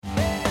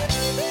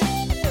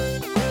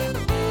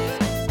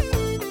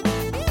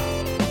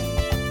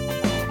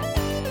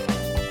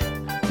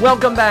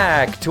Welcome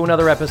back to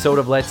another episode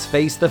of Let's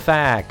Face the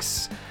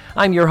Facts.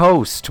 I'm your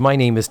host. My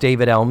name is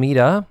David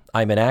Almeida.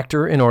 I'm an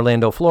actor in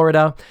Orlando,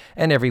 Florida,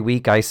 and every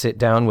week I sit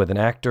down with an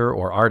actor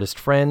or artist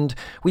friend.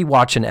 We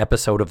watch an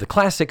episode of the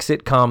classic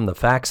sitcom, The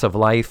Facts of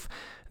Life.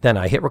 Then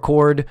I hit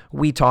record,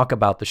 we talk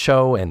about the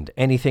show and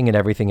anything and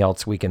everything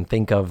else we can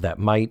think of that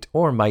might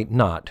or might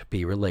not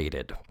be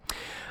related.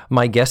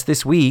 My guest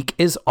this week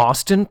is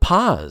Austin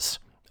Paz.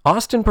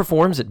 Austin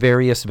performs at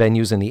various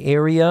venues in the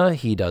area.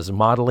 He does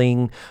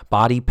modeling,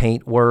 body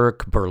paint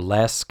work,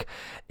 burlesque,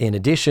 in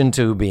addition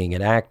to being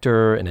an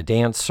actor and a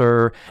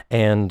dancer,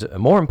 and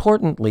more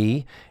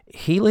importantly,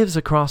 he lives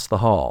across the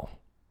hall.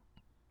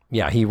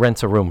 Yeah, he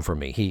rents a room for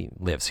me. He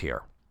lives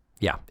here.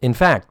 Yeah, in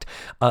fact,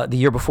 the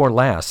year before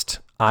last,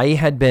 I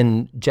had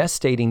been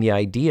gestating the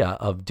idea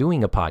of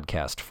doing a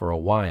podcast for a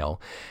while,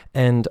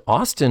 and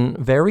Austin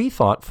very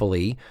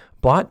thoughtfully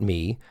bought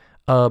me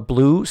a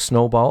blue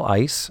Snowball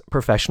Ice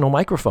professional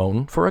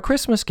microphone for a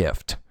Christmas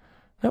gift.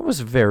 That was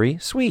very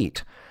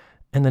sweet.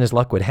 And then as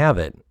luck would have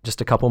it,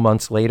 just a couple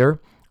months later,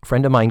 a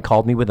friend of mine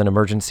called me with an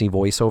emergency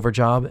voiceover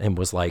job and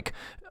was like,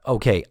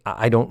 okay,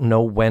 I don't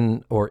know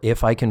when or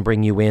if I can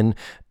bring you in.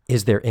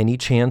 Is there any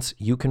chance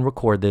you can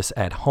record this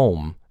at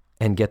home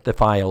and get the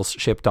files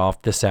shipped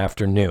off this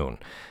afternoon?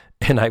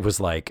 And I was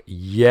like,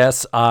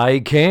 yes, I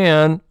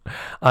can.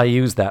 I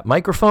used that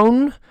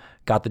microphone,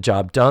 got the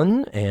job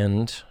done,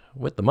 and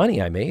with the money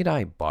I made,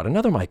 I bought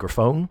another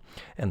microphone,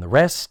 and the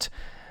rest,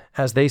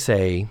 as they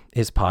say,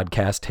 is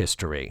podcast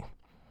history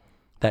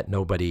that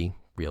nobody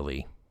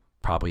really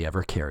probably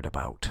ever cared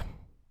about.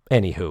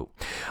 Anywho,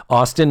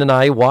 Austin and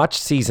I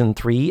watched Season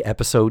 3,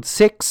 Episode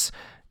 6.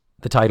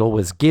 The title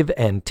was Give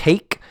and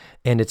Take,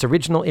 and its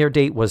original air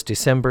date was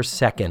December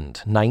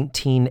 2nd,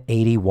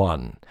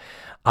 1981.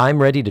 I'm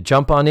ready to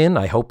jump on in.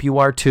 I hope you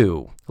are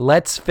too.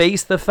 Let's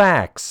face the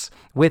facts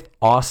with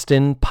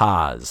Austin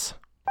Paz.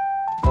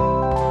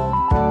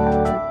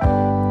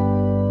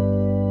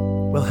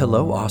 Well,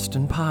 hello,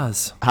 Austin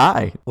Paz.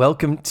 Hi.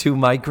 Welcome to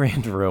my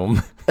grand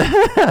room.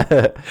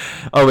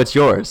 Oh, it's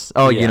yours.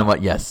 Oh, Yeah. You know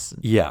what? Yes.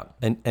 Yeah,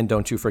 and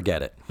don't you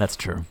forget it. That's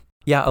true.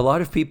 Yeah, a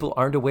lot of people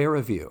aren't aware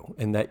of you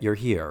and that you're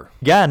here.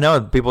 Yeah, no,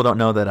 people don't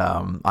know that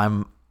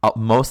I'm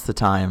most of the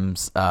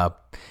times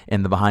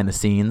in the behind the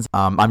scenes.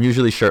 I'm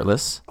usually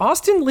shirtless.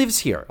 Austin lives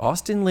here.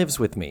 Austin lives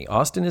with me.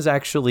 Austin is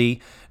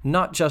actually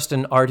not just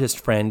an artist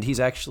friend. He's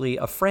actually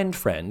a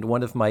friend,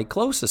 one of my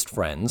closest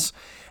friends.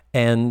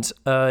 And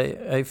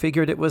I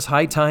figured it was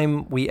high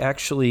time we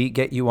actually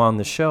get you on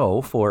the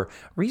show for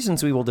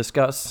reasons we will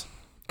discuss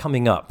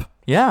coming up.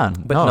 Yeah,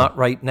 But not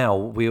right now.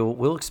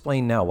 We'll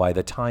explain now why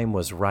the time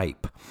was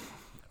ripe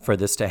for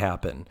this to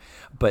happen.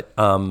 But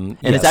And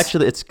yes. it's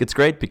actually it's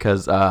great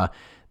because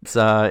it's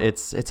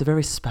a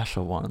very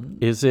special one.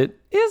 Is it?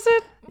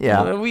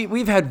 Yeah.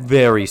 We've had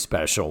very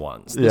special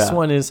ones. This Yeah.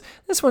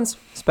 one's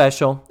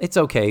special. It's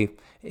okay.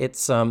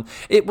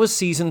 It was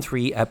Season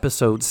 3,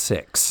 Episode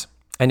 6,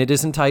 and it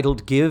is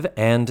entitled Give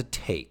and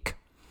Take.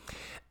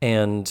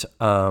 And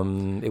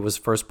it was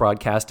first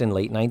broadcast in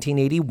late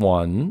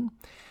 1981,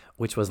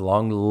 which was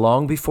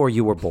long before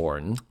you were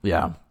born.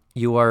 Yeah.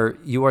 You are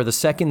the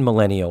second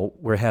millennial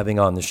we're having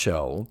on the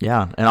show.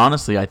 Yeah, and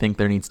honestly, I think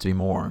there needs to be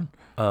more.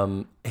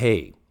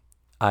 Hey,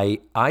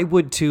 I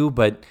would too,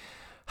 but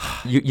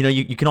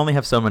You can only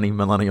have so many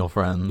millennial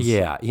friends.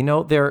 yeah,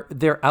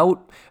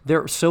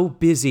 they're so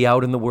busy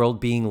out in the world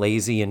being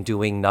lazy and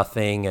doing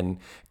nothing and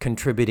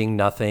contributing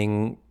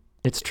nothing.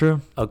 It's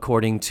true.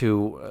 According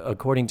to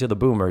the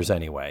boomers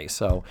anyway.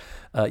 So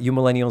you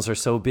millennials are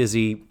so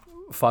busy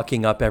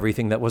fucking up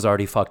everything that was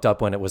already fucked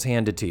up when it was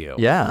handed to you.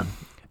 Yeah.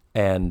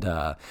 And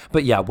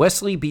but yeah,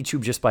 Wesley beat you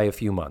just by a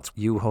few months.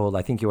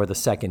 I think you are the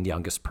second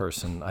youngest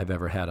person I've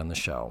ever had on the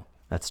show.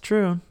 That's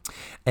true.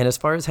 And as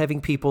far as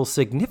having people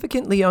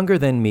significantly younger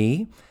than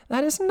me,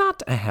 that is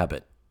not a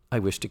habit I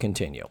wish to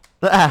continue.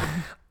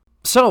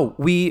 So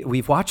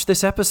we've watched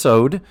this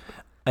episode,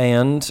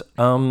 and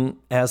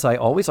as I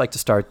always like to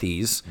start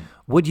these,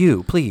 would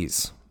you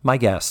please, my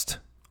guest,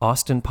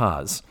 Austin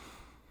Paz,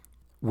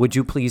 would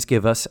you please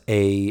give us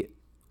a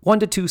 1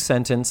 to 2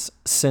 sentence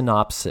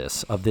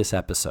synopsis of this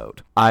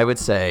episode? I would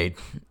say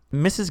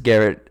Mrs.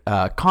 Garrett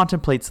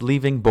contemplates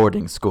leaving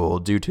boarding school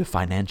due to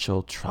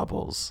financial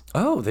troubles.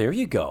 Oh, there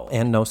you go.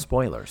 And no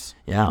spoilers.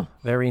 Yeah,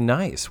 Very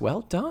nice.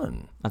 Well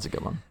done. that's a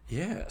good one.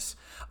 Yes.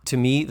 To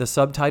me, the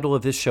subtitle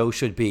of this show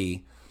should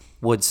be,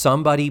 Would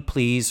Somebody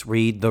Please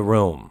Read the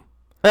Room?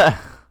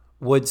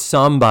 Would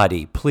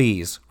somebody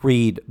please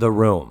read the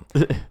room?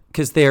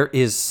 Because there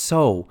is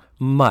so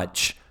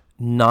much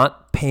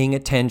not paying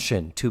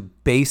attention to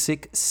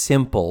basic,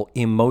 simple,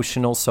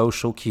 emotional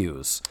social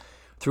cues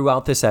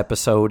throughout this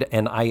episode,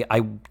 and I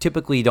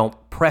typically don't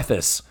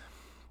preface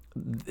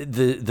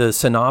the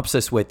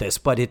synopsis with this,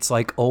 but it's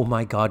like, oh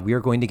my God, we are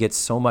going to get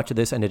so much of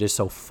this, and it is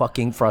so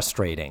fucking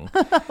frustrating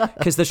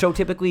because the show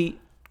typically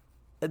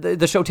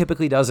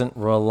doesn't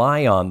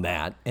rely on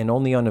that, and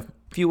only on a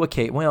few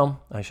occasions.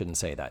 Well, I shouldn't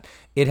say that.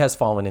 It has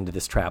fallen into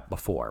this trap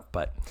before,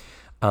 but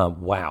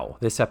wow,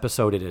 this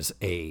episode, it is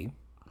a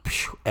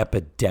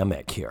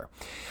epidemic here.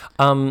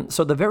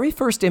 So the very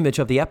first image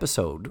of the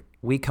episode,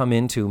 we come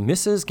into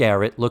Mrs.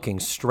 Garrett looking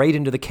straight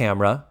into the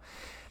camera,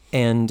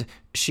 and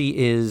she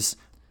is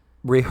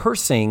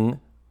rehearsing,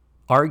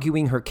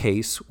 arguing her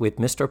case with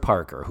Mr.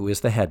 Parker, who is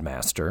the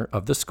headmaster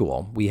of the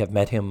school. We have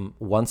met him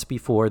once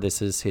before.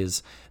 This is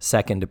his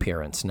second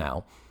appearance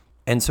now.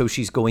 And so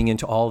she's going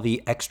into all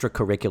the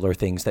extracurricular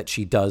things that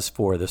she does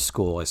for the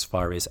school as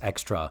far as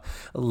extra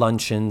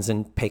luncheons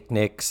and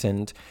picnics.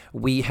 And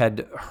we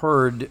had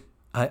heard,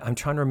 I'm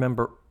trying to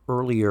remember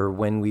earlier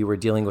when we were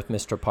dealing with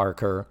Mr.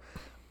 Parker,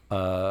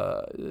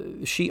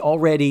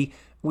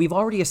 we've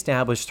already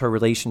established her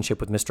relationship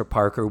with Mr.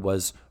 Parker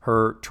was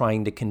her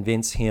trying to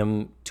convince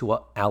him to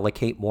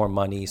allocate more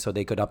money so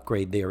they could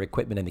upgrade their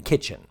equipment in the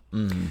kitchen.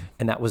 Mm.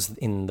 And that was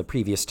in the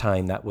previous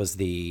time. That was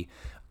the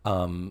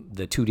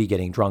Tootie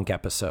getting drunk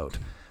episode.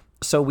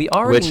 So we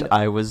already, which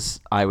I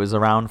was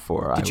around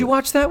for. Did you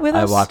watch that with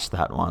us? I watched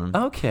that one.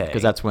 Okay,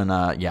 because that's when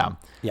yeah.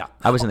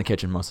 I was in the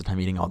kitchen most of the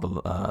time eating all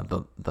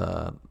the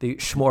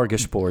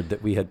smorgasbord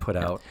that we had put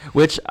out.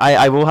 Which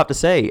I will have to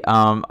say,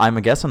 I'm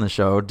a guest on the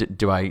show.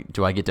 Do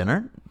I get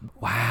dinner?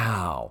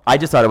 Wow. I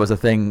just thought it was a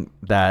thing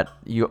that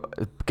you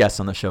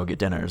guests on the show get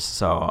dinners,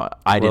 so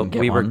I didn't get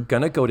one. We were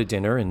gonna go to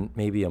dinner and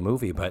maybe a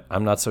movie, but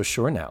I'm not so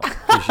sure now.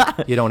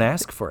 You don't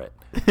ask for it.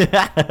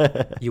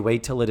 You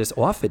wait till it is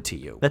offered to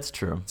you. That's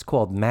true. It's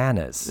called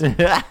manners.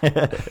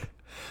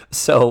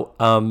 So,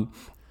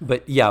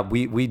 but yeah,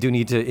 we do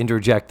need to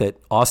interject that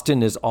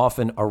Austin is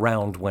often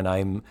around when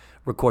I'm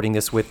recording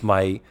this with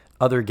my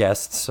other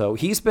guests. So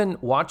he's been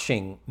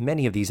watching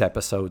many of these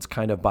episodes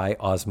kind of by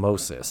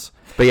osmosis.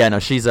 But yeah, no,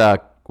 she's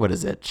what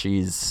is it?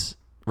 She's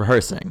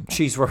rehearsing.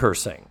 She's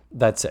rehearsing.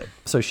 That's it.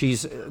 So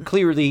she's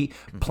clearly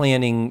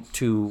planning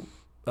to.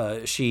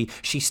 She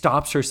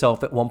stops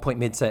herself at one point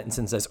mid-sentence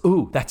and says,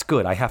 "Ooh, that's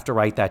good. I have to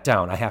write that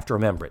down. I have to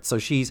remember it." So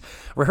she's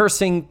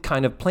rehearsing,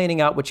 kind of planning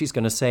out what she's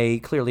going to say.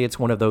 Clearly, it's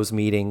one of those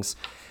meetings.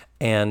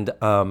 And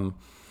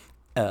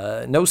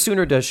no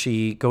sooner does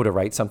she go to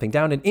write something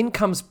down, and in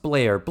comes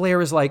Blair. Blair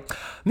is like,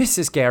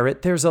 "Mrs.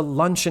 Garrett, there's a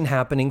luncheon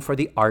happening for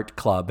the art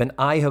club, and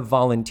I have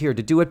volunteered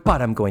to do it,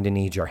 but I'm going to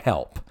need your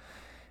help."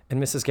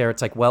 And Mrs.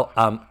 Garrett's like, "Well,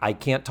 I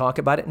can't talk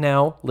about it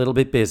now. A little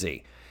bit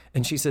busy."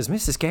 And she says,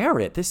 "Mrs.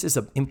 Garrett, this is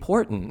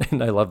important."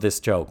 And I love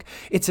this joke.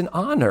 "It's an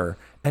honor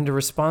and a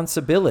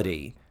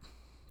responsibility.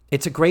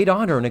 It's a great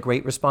honor and a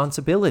great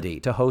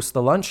responsibility to host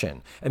the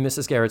luncheon." And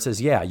Mrs. Garrett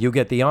says, "Yeah, you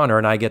get the honor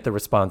and I get the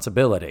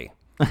responsibility."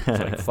 It's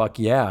like, fuck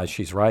yeah,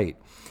 she's right.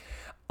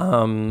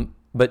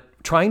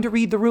 But trying to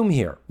read the room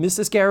here.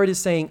 Mrs. Garrett is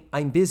saying,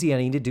 "I'm busy, I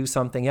need to do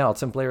something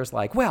else." And Blair's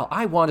like, "Well,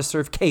 I want to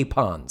serve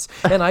capons,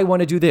 and I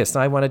want to do this,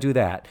 and I want to do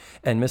that."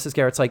 And Mrs.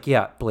 Garrett's like,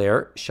 "Yeah,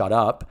 Blair, shut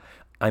up.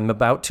 I'm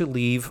about to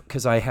leave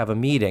because I have a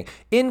meeting."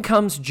 In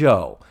comes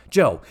Joe.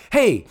 "Joe,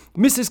 hey,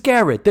 Mrs.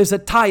 Garrett, there's a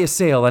tire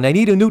sale and I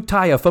need a new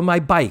tire for my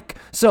bike.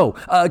 So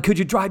could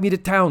you drive me to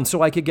town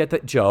so I could get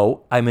that?"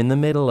 "Joe, I'm in the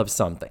middle of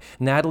something."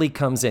 Natalie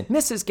comes in.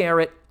 "Mrs.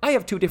 Garrett, I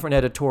have 2 different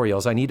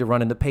editorials I need to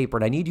run in the paper,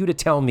 and I need you to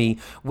tell me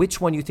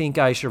which one you think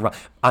I should run."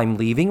 "I'm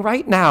leaving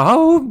right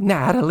now,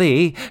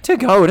 Natalie, to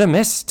go to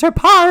Mr.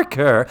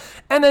 Parker."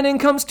 And then in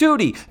comes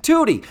Tootie.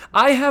 "Tootie,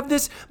 I have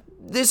this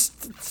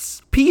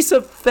piece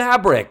of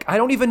fabric. I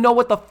don't even know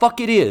what the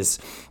fuck it is.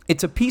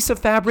 It's a piece of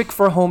fabric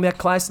for home ec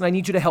class, and I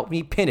need you to help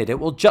me pin it. It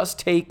will just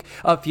take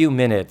a few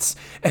minutes."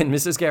 And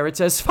Mrs. Garrett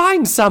says,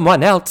 "Find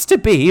someone else to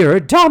be your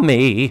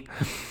dummy."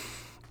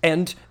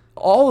 And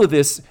all of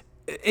this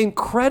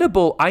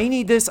incredible, I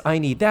need this, I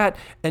need that.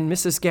 And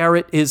Mrs.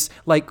 Garrett is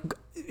like,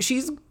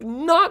 she's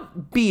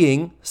not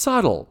being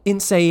subtle in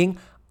saying,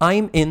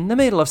 "I'm in the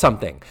middle of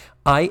something.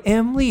 I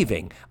am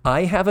leaving.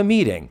 I have a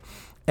meeting."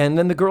 And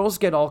then the girls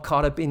get all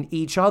caught up in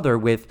each other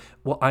with,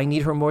 "Well, I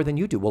need her more than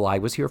you do." "Well, I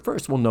was here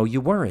first." "Well, no, you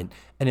weren't."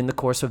 And in the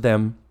course of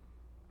them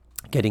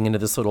getting into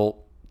this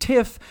little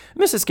tiff,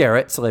 Mrs.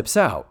 Garrett slips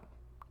out.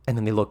 And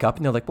then they look up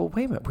and they're like, "Well,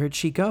 wait a minute, where'd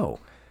she go?"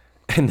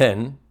 And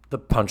then the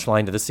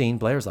punchline to the scene,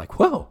 Blair's like,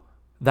 "Whoa,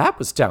 that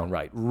was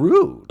downright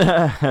rude."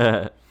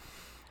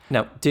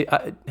 Now,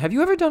 have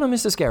you ever done a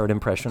Mrs. Garrett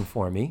impression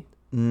for me?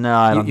 No,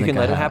 I don't think you can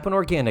let I it have. happen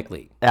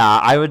organically. Yeah,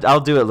 I'll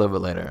do it a little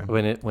bit later.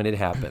 When it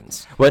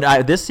happens.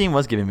 But this scene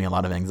was giving me a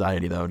lot of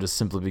anxiety, though, just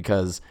simply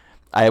because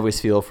I always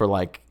feel for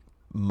like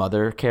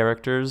mother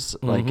characters,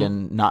 like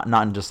in not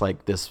in just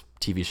like this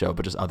TV show,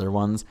 but just other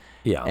ones.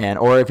 Yeah. And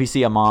or if you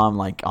see a mom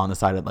like on the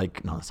side of not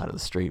on the side of the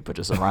street, but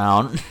just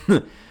around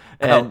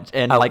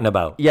and out like and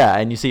about. Yeah,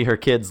 and you see her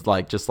kids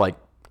like just like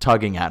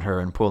tugging at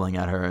her and pulling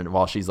at her, and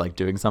while she's like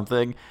doing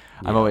something,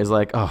 yeah. I'm always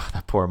like, "Oh,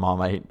 that poor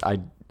mom.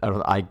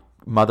 I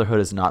motherhood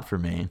is not for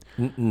me."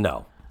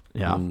 No.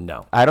 Yeah.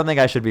 No. I don't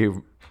think I should be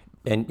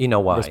And you know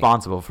why?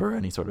 responsible for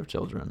any sort of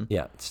children.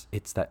 Yeah,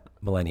 it's that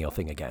millennial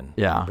thing again.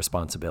 Yeah.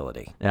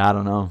 Responsibility. Yeah, I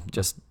don't know.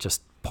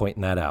 Just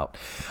pointing that out.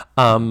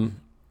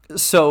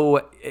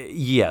 So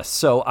yes,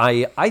 so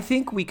I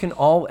think we can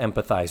all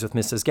empathize with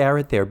Mrs.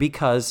 Garrett there,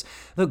 because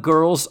the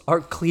girls are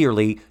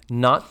clearly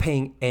not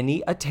paying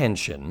any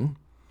attention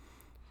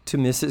to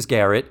Mrs.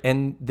 Garrett,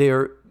 and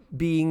they're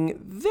being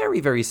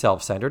very, very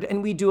self-centered,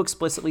 and we do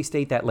explicitly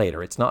state that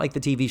later. It's not like the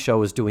TV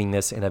show is doing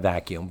this in a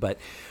vacuum, but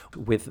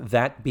with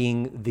that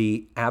being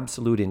the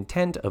absolute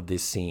intent of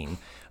this scene,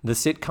 the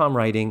sitcom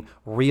writing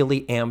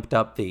really amped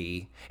up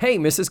the, hey,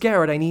 Mrs.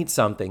 Garrett, I need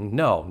something.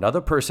 No,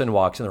 another person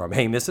walks in the room.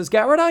 Hey, Mrs.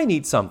 Garrett, I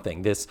need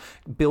something. This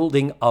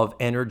building of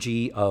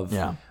energy, of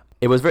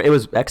it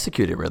was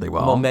executed really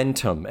well.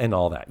 Momentum and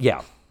all that.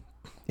 Yeah,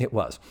 it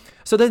was.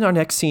 So then our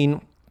next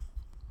scene,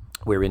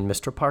 we're in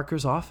Mr.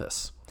 Parker's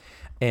office.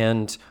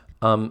 And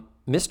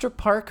Mr.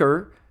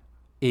 Parker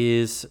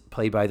is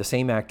played by the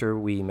same actor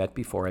we met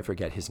before. I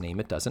forget his name.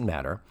 It doesn't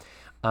matter.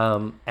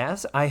 I'm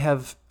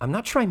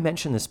not sure I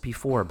mentioned this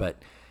before,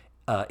 but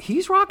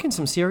he's rocking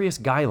some serious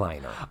guy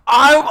liner.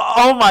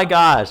 Oh my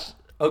gosh.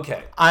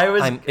 Okay.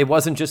 It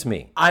wasn't just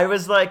me. I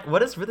was like,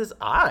 what is with his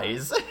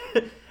eyes?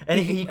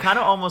 And he kind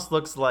of almost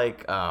looks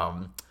like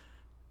the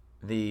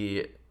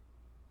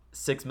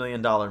 $6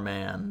 Million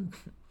Man.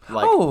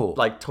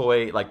 Like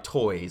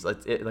toys,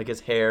 like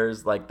his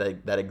hair's like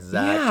that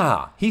exact.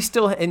 Yeah, he's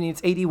still, and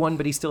it's 81,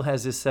 but he still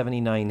has his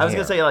 79. I was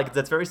gonna say like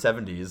that's very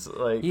 70s.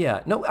 Like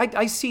yeah, no,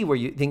 I see where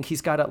you think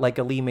he's got like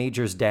a Lee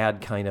Majors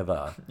dad kind of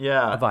a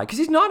vibe, because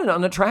he's not an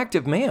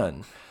unattractive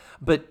man,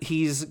 but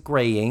he's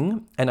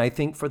graying, and I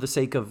think for the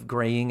sake of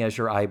graying, as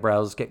your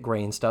eyebrows get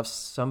gray and stuff,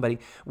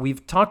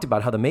 we've talked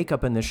about how the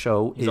makeup in this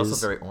show is also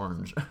very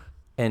orange.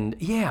 And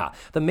yeah,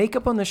 the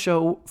makeup on the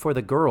show for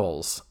the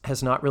girls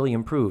has not really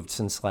improved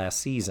since last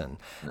season.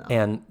 No.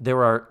 And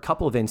there are a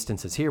couple of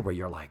instances here where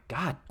you're like,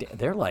 God,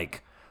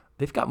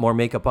 they've got more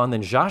makeup on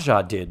than Zsa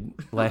Zsa did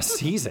last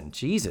season.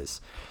 Jesus.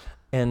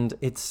 And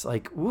it's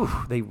like, ooh,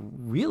 they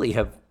really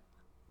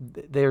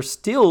they're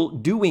still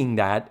doing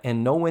that.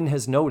 And no one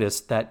has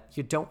noticed that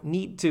you don't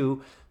need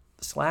to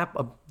slap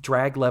a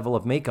drag level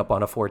of makeup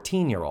on a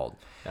 14-year-old.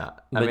 Yeah.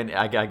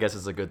 I guess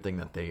it's a good thing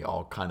that they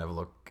all kind of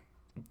look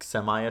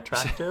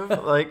semi-attractive.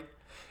 Like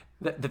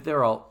that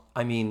they're all,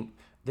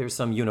 there's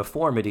some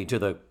uniformity to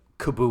the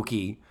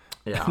kabuki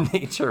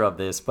nature of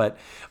this, but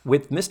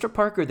with Mr.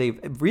 Parker,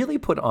 they've really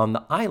put on the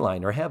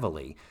eyeliner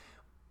heavily.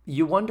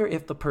 You wonder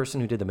if the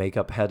person who did the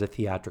makeup had a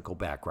theatrical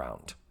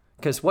background,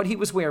 because what he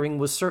was wearing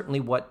was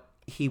certainly what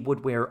he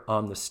would wear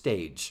on the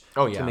stage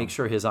to make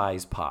sure his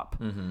eyes pop.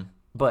 Mm-hmm.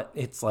 But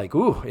it's like,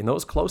 ooh, in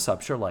those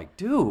close-ups, you're like,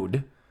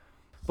 dude,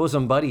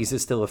 Bosom Buddies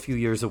is still a few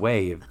years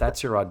away if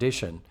that's your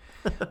audition.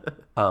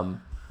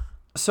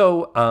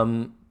 So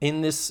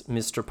in this,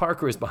 Mr.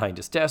 Parker is behind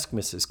his desk.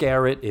 Mrs.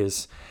 Garrett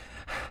is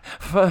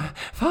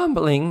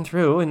fumbling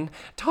through and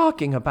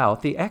talking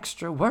about the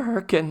extra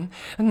work and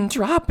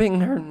dropping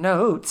her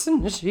notes.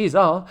 And she's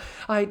all,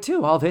 I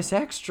do all this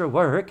extra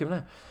work.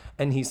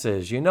 And he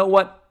says, you know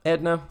what,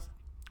 Edna?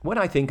 When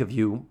I think of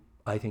you,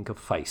 I think of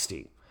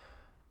feisty.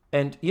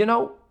 And,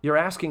 you're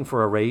asking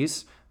for a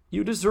raise.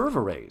 You deserve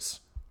a raise.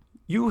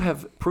 You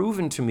have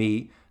proven to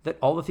me that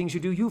all the things you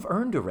do, you've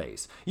earned a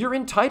raise. You're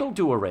entitled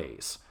to a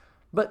raise.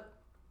 But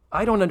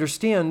I don't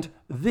understand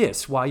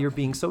why you're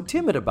being so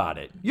timid about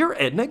it. You're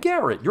Edna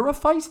Garrett. You're a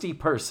feisty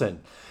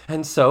person.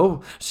 And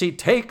so she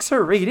takes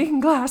her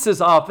reading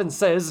glasses off and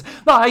says,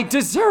 I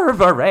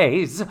deserve a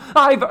raise.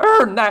 I've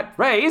earned that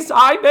raise.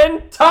 I'm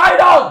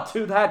entitled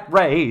to that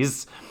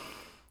raise.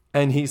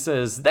 And he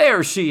says,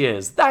 there she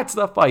is. That's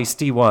the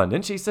feisty one.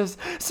 And she says,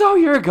 so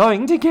you're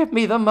going to give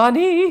me the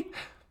money?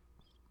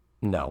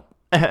 No.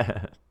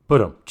 The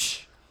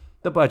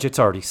budget's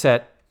already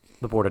set.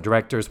 The board of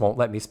directors won't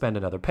let me spend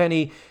another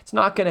penny. It's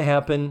not going to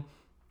happen.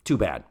 Too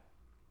bad.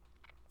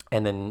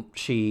 And then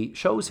she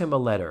shows him a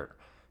letter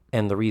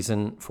and the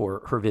reason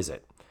for her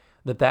visit.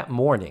 That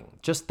morning,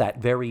 just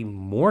that very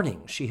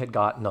morning, she had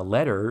gotten a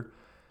letter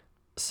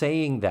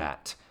saying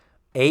that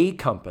a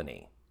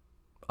company,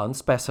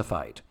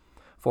 unspecified,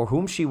 for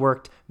whom she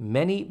worked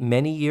many,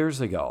 many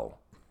years ago,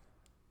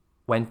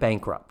 went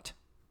bankrupt.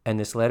 And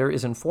this letter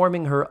is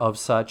informing her of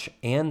such,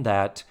 and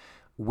that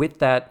with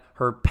that,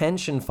 her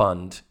pension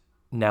fund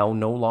now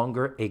no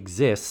longer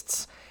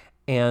exists.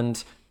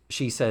 And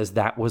she says,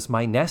 that was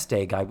my nest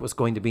egg. I was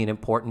going to be an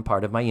important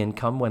part of my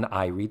income when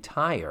I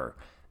retire.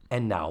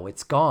 And now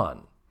it's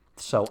gone.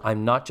 So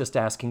I'm not just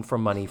asking for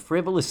money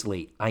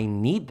frivolously. I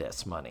need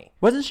this money.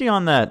 Wasn't she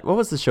on that? What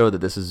was the show that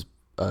this is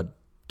a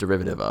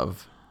derivative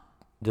of?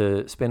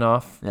 The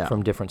spinoff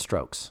from Different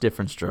Strokes.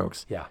 Different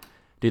Strokes. Yeah.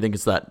 Do you think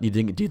it's that? Do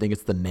you think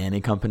it's the nanny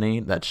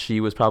company that she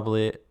was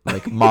probably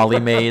like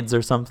Molly Maids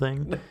or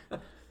something?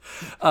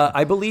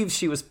 I believe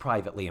she was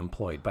privately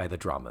employed by the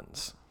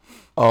Drummonds.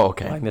 Oh,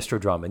 okay. By Mr.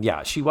 Drummond.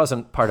 Yeah, she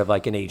wasn't part of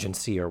like an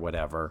agency or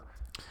whatever.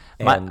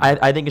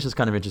 I think it's just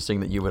kind of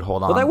interesting that you would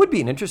hold on. Well, that would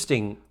be an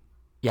interesting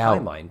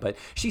timeline. But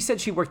she said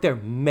she worked there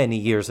many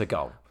years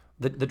ago.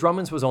 The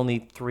Drummonds was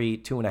only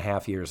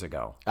 2.5 years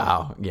ago.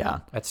 Oh, yeah.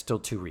 That's still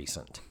too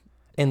recent.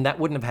 And that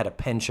wouldn't have had a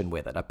pension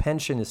with it. A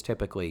pension is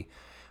typically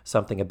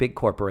something, a big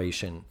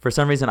corporation. For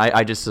some reason,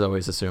 I just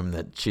always assume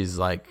that she's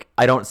like,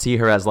 I don't see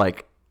her as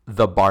like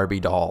the Barbie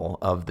doll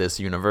of this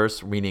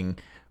universe, meaning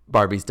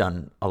Barbie's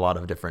done a lot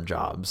of different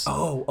jobs.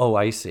 Oh,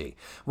 I see.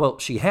 Well,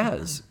 she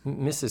has,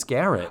 Mrs.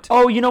 Garrett.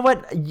 Oh, you know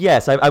what?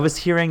 Yes, I was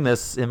hearing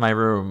this in my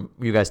room.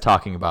 You guys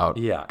talking about.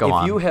 Yeah. Go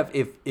on.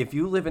 If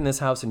you live in this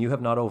house and you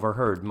have not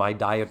overheard my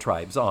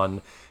diatribes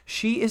on,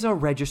 she is a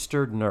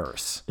registered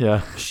nurse.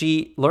 Yeah.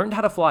 She learned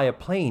how to fly a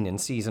plane in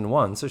season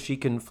 1, so she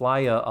can fly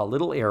a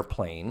little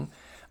airplane.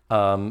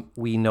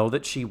 We know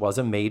that she was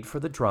a maid for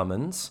the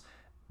Drummonds,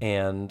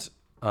 and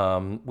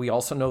we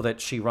also know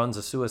that she runs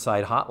a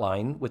suicide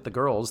hotline with the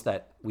girls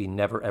that we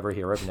never ever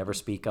hear of, never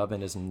speak of,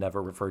 and is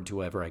never referred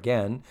to ever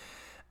again.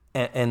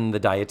 And the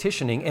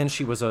dietitianing, and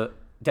she was a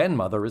den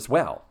mother as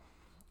well.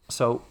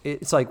 So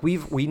it's like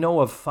we know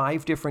of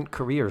 5 different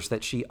careers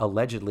that she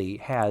allegedly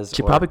has.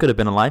 She probably could have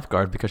been a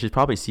lifeguard because she's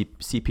probably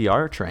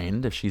CPR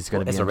trained if she's going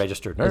to be as a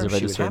registered nurse. As a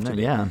registered nurse,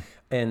 yeah.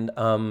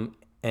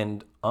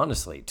 And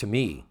honestly, to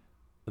me,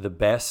 the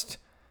best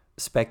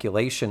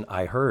speculation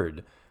I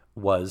heard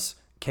was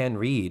Ken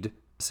Reed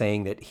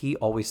saying that he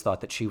always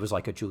thought that she was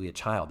like a Julia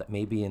Child, that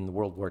maybe in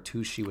World War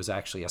II she was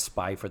actually a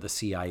spy for the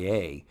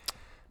CIA.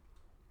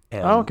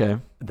 And okay.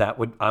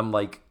 I'm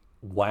like,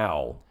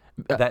 wow.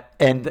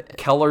 That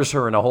colors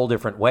her in a whole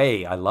different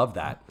way. I love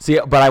that. See,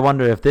 but I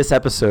wonder if this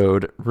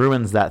episode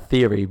ruins that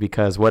theory,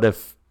 because what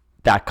if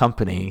that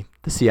company,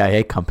 the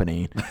CIA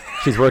company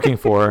she's working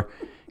for,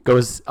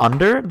 goes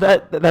under?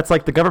 That's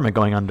like the government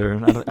going under.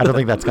 I don't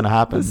think that's going to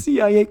happen. The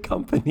CIA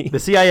company. The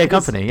CIA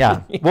company,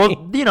 yeah.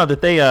 Well, you know that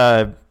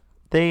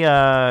they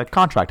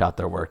contract out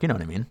their work. You know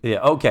what I mean? Yeah.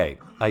 Okay,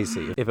 I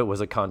see. If it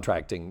was a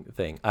contracting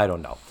thing, I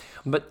don't know.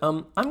 But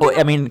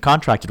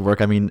contracted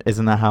work. I mean,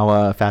 isn't that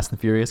how Fast and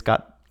Furious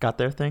got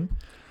their thing?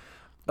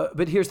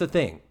 But here's the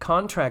thing.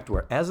 Contract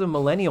work. As a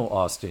millennial,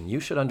 Austin,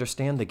 you should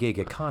understand the gig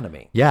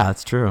economy. Yeah,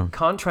 that's true.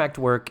 Contract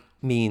work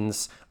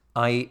means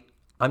I'm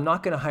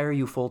not going to hire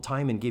you full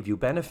time and give you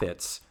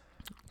benefits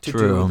to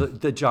do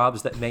the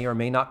jobs that may or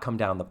may not come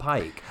down the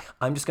pike.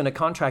 I'm just going to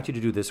contract you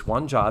to do this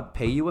one job,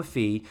 pay you a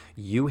fee,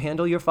 you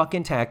handle your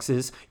fucking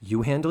taxes,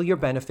 you handle your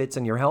benefits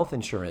and your health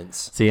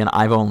insurance. See, and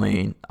I've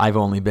only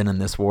been in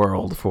this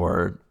world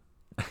for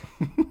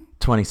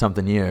 20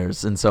 something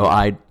years, and so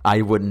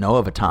I wouldn't know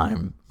of a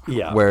time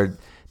where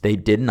they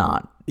did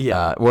not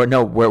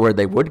where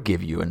they would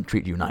give you and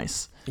treat you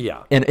nice in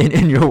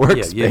your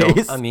workspace.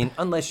 Yeah,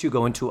 unless you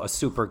go into a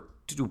super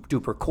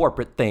duper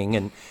corporate thing,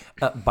 and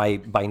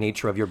by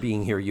nature of your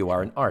being here, you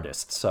are an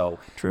artist. So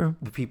true.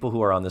 The people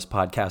who are on this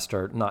podcast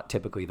are not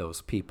typically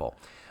those people.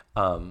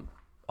 The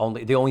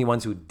only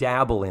ones who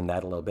dabble in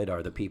that a little bit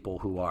are the people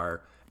who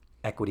are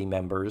equity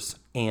members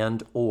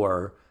and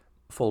or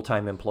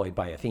full-time employed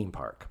by a theme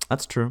park.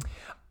 That's true.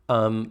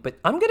 But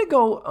I'm going to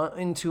go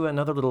into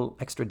another little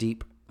extra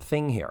deep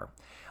thing here.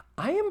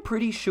 I am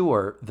pretty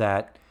sure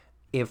that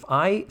if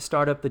I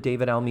start up the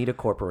David Almeida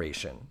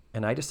Corporation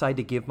and I decide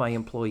to give my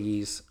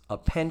employees a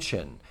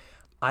pension,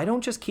 I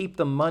don't just keep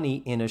the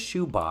money in a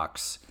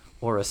shoebox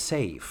or a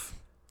safe.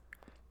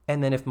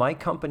 And then if my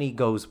company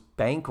goes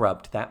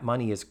bankrupt, that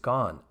money is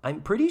gone.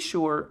 I'm pretty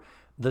sure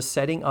the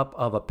setting up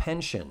of a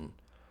pension,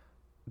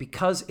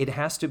 because it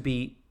has to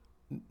be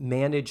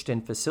managed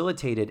and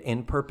facilitated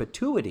in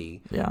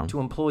perpetuity to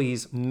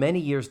employees many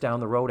years down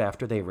the road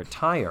after they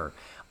retire,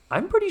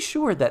 I'm pretty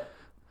sure that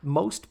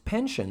most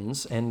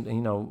pensions, and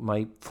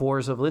my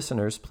 4s of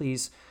listeners,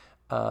 please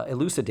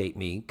elucidate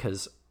me,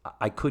 because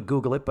I could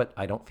Google it, but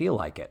I don't feel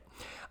like it.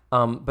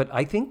 But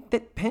I think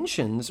that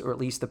pensions, or at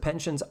least the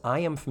pensions I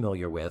am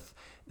familiar with,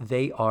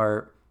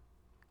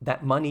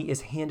 that money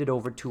is handed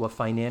over to a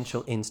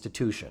financial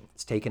institution.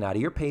 It's taken out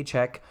of your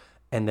paycheck,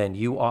 and then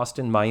you,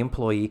 Austin, my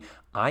employee,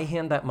 I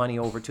hand that money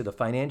over to the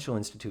financial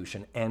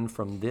institution, and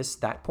from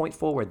that point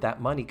forward,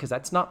 that money, because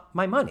that's not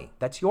my money,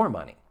 that's your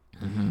money.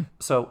 Mm-hmm.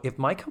 So if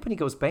my company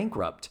goes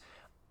bankrupt,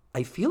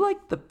 I feel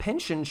like the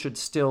pension should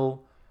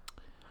still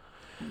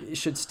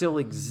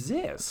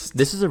exist.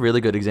 This is a really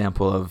good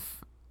example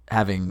of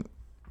having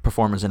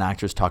performers and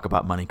actors talk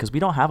about money, because we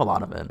don't have a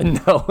lot of it.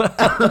 No.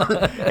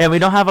 And we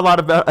don't have a lot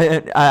of,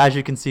 as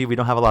you can see, we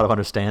don't have a lot of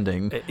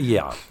understanding.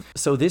 Yeah.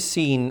 So this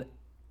scene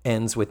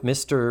ends with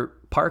Mr.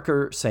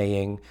 Parker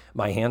saying,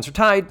 "My hands are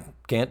tied,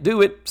 can't do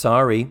it,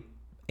 sorry."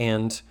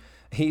 And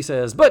he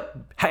says, "But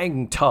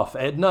hang tough,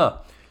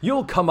 Edna.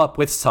 You'll come up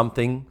with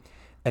something."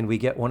 And we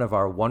get one of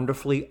our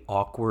wonderfully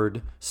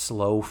awkward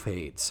slow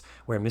fades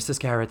where Mrs.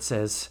 Garrett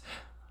says,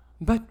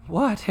 "But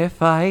what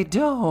if I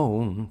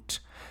don't?"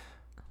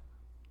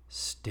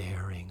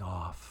 Staring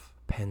off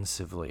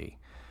pensively.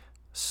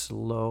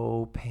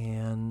 Slow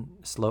pan,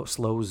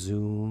 slow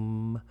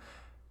zoom,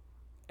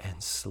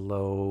 and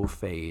slow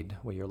fade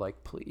where you're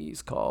like,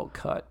 please call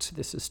cut.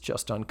 This is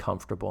just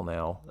uncomfortable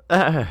now.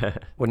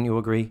 Wouldn't you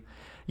agree?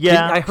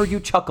 Yeah. I heard you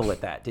chuckle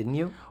at that, didn't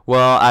you?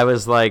 Well, I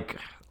was like,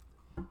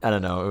 I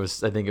don't know.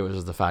 I think it was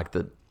just the fact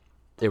that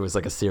it was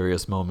like a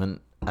serious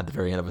moment at the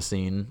very end of a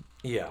scene.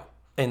 Yeah.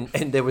 And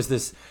there was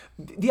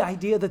the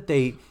idea that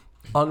they,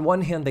 on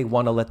one hand, they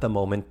want to let the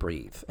moment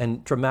breathe.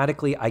 And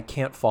dramatically, I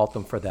can't fault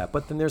them for that.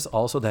 But then there's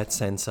also that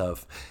sense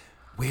of,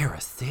 we're a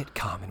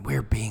sitcom and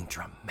we're being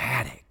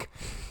dramatic.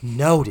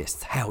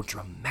 Notice how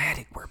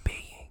dramatic we're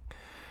being.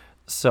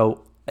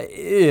 So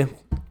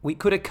we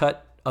could have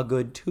cut a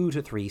good 2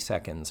 to 3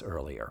 seconds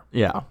earlier.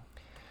 Yeah.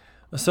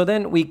 So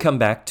then we come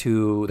back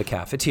to the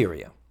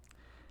cafeteria.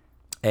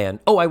 And,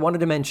 I wanted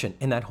to mention,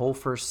 in that whole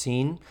first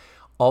scene,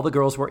 all the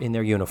girls were in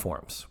their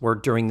uniforms. We're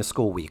during the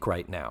school week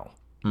right now.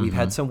 Mm-hmm. We've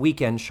had some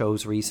weekend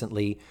shows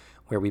recently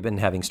where we've been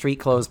having street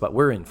clothes, but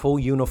we're in full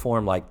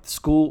uniform, like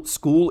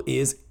school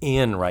is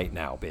in right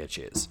now,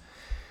 bitches.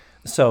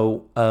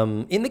 So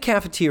in the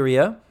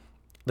cafeteria,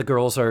 the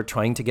girls are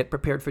trying to get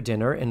prepared for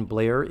dinner, and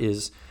Blair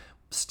is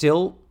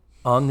still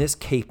on this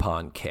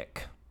capon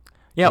kick.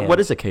 Yeah, and what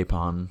is a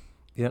capon?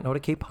 You don't know what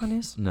a capon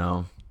is?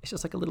 No. It's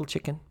just like a little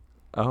chicken.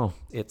 Oh.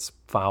 It's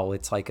foul.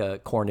 It's like a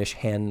Cornish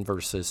hen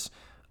versus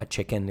a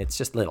chicken. It's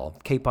just little.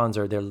 Capons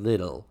they're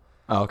little.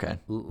 Oh, okay.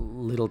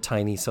 Little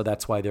tiny, so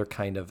that's why they're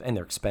and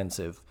they're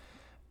expensive.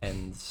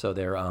 And so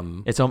they're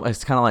it's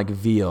kind of like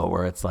veal,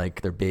 where it's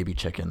like they're baby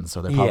chickens,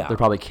 so they're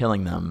probably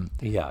killing them.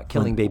 Yeah,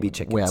 killing baby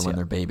chickens. When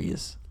they're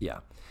babies. Yeah.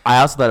 I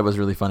also thought it was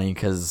really funny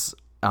because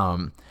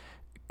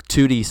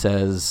Tootie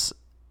says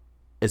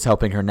is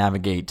helping her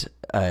navigate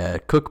a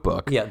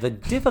cookbook. Yeah, the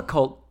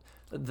difficult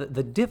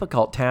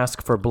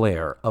task for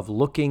Blair of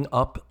looking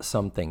up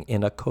something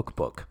in a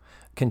cookbook.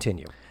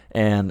 Continue.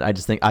 And I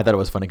thought it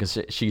was funny because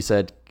she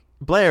said,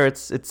 Blair,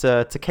 it's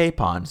a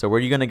capon, so where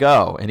are you going to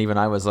go? And even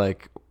I was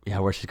like, yeah,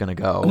 where's she going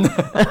to go?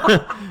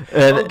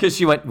 Because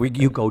she went,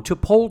 you go to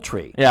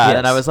poultry. Yeah, yes.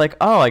 And I was like,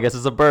 I guess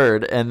it's a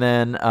bird. And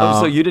then...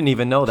 so you didn't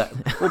even know that.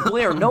 Well,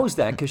 Blair knows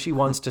that because she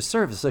wants to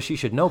serve, so she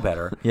should know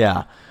better.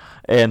 Yeah.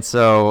 And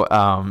so...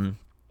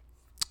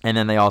 and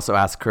then they also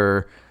ask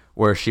her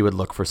where she would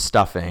look for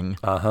stuffing.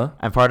 Uh-huh.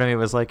 And part of me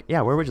was like,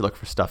 yeah, where would you look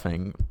for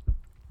stuffing?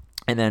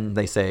 And then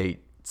they say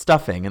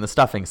stuffing in the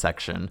stuffing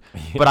section.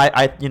 Yeah. But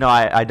I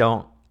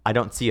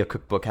don't see a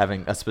cookbook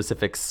having a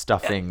specific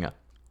stuffing.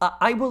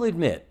 I will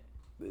admit,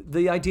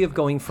 the idea of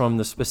going from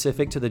the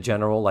specific to the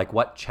general, like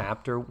what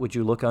chapter would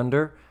you look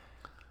under?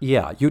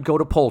 Yeah, you'd go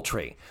to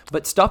poultry.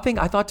 But stuffing,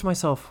 I thought to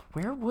myself,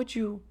 where would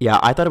you? Yeah,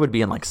 I thought it would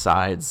be in like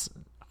sides.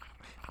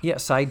 Yeah,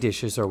 side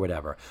dishes or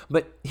whatever.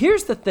 But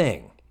here's the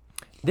thing.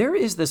 There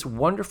is this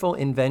wonderful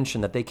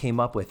invention that they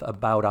came up with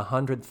about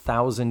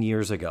 100,000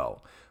 years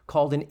ago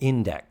called an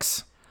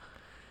index.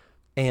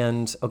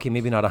 And, okay,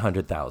 maybe not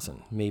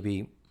 100,000.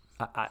 Maybe,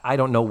 I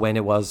don't know when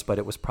it was, but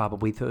it was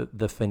probably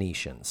the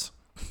Phoenicians.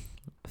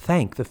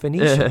 Thank the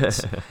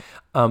Phoenicians.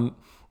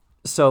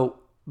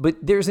 But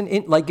there's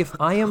like if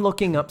I am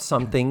looking up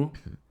something,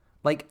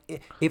 like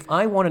if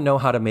I want to know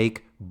how to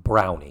make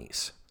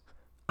brownies,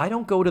 I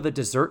don't go to the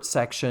dessert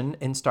section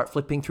and start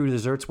flipping through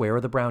desserts. Where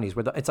are the brownies?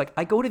 It's like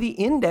I go to the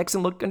index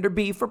and look under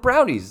B for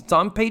brownies. It's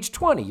on page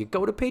 20. You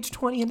go to page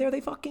 20 and there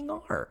they fucking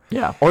are.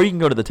 Yeah. Or you can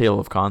go to the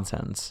table of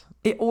contents.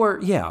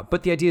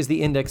 But the idea is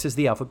the index is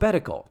the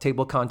alphabetical.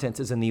 Table of contents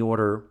is in the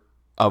order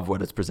of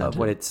what it's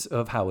presented.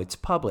 Of how it's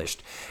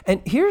published.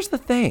 And here's the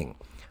thing.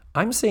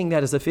 I'm saying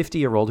that as a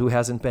 50-year-old who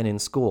hasn't been in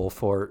school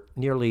for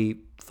nearly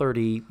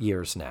 30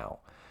 years now.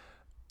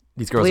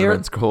 These girls are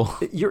in school.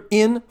 You're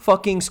in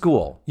fucking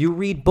school. You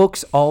read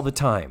books all the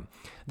time.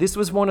 This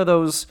was one of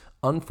those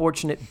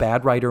unfortunate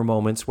bad writer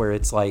moments where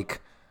it's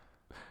like,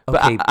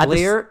 okay,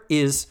 Blair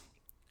is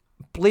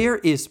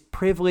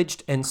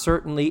privileged and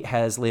certainly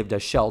has lived a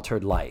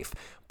sheltered life,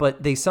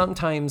 but they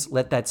sometimes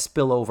let that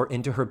spill over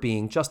into her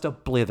being just a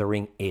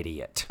blithering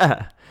idiot.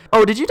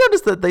 Did you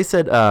notice that they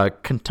said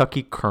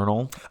Kentucky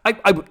Colonel?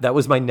 That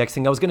was my next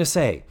thing I was going to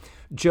say.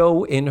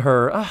 Joe in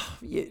her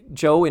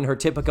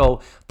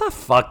typical, the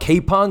fuck,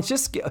 capons,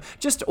 just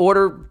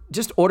order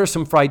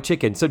some fried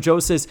chicken. So Joe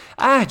says,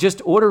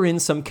 just order in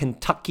some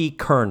Kentucky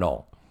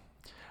Colonel.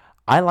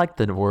 I like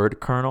the word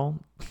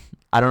colonel.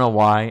 I don't know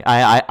why.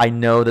 I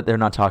know that they're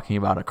not talking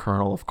about a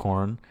kernel of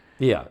corn.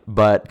 Yeah.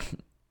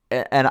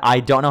 And I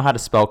don't know how to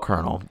spell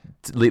colonel.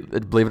 Believe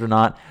it or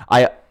not.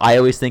 I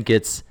always think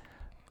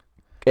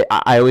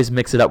I always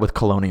mix it up with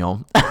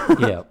colonial.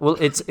 Yeah. Well,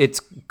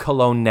 it's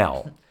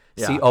colonel.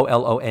 Yeah.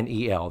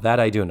 Colonel. That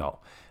I do know.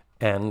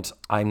 And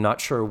I'm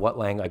not sure what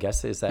language, I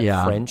guess, is that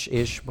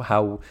French-ish,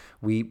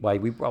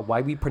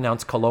 why we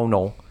pronounce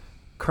colonel.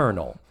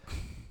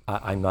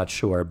 I'm not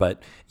sure.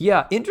 But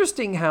yeah,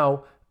 interesting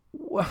how...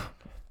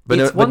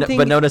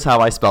 But notice how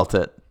I spelt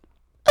it.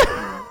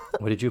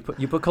 What did you put?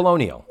 You put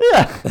colonial.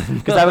 Yeah.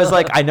 Because I was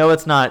like, I know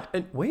it's not...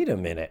 Wait a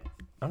minute.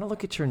 I'm going to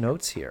look at your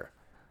notes here.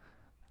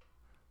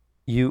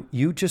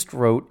 You just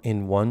wrote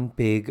in one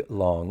big,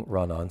 long,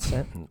 run-on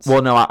sentence.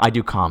 Well, no, I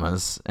do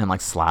commas and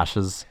like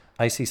slashes.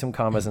 I see some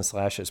commas and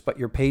slashes, but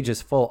your page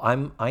is full. I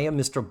am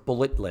Mr.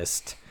 Bullet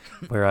List,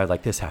 where I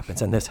like this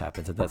happens and this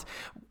happens and that's.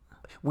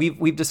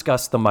 We've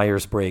discussed the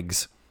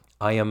Myers-Briggs.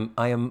 I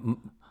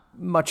am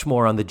much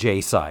more on the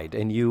J side,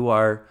 and you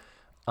are.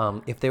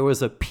 If there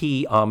was a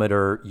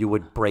P-ometer, you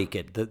would break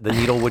it. The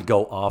needle would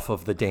go off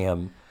of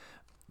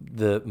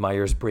the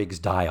Myers-Briggs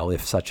dial,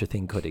 if such a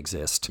thing could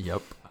exist.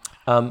 Yep.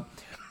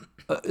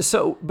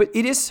 But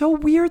it is so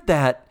weird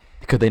that...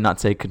 Could they not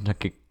say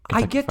Kentucky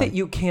I get that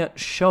you can't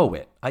show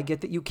it. I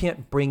get that you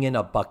can't bring in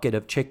a bucket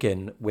of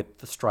chicken with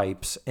the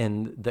stripes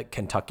and the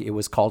Kentucky. It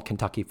was called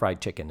Kentucky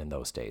Fried Chicken in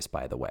those days,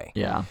 by the way.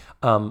 Yeah.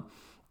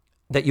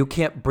 That you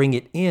can't bring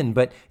it in,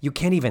 but you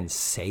can't even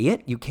say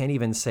it. You can't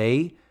even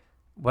say,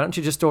 why don't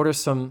you just order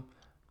some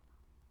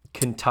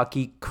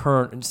Kentucky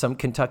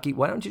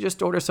why don't you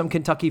just order some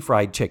Kentucky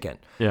Fried Chicken?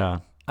 Yeah.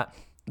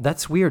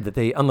 That's weird that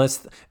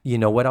unless, you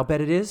know what I'll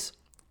bet it is?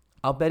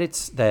 I'll bet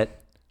it's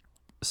that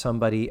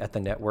somebody at the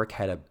network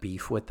had a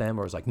beef with them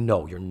or was like,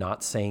 no, you're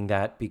not saying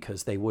that,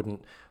 because they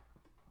wouldn't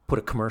put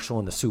a commercial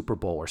in the Super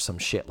Bowl or some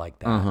shit like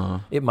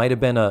that. It might have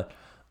been a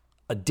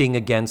ding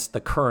against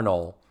the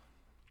Colonel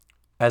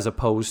as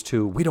opposed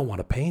to, we don't want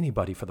to pay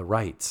anybody for the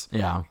rights.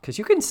 Yeah. Because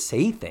you can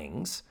say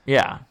things.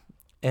 Yeah.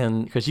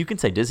 And because you can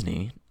say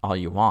Disney all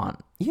you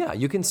want. Yeah,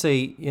 you can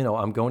say,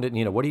 I'm going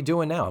to, what are you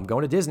doing now? I'm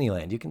going to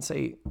Disneyland. You can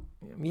say,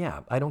 yeah,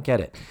 I don't get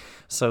it.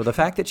 So the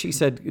fact that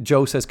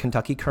Joe says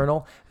Kentucky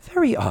Colonel,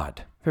 very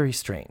odd, very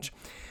strange.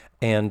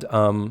 And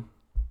so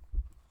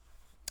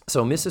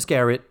Mrs.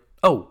 Garrett,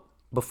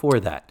 before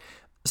that.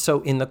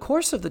 So in the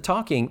course of the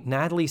talking,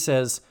 Natalie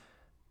says,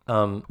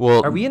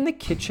 are we in the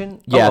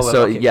kitchen? Yeah,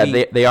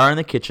 they are in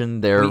the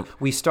kitchen.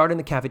 We start in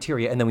the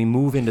cafeteria and then we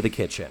move into the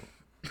kitchen.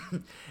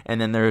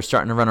 And then they're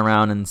starting to run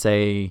around and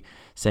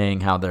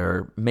saying how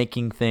they're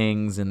making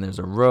things, and there's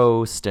a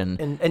roast.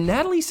 And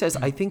Natalie says,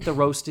 I think the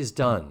roast is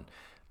done.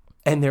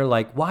 And they're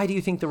like, why do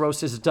you think the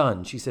roast is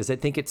done? She says, I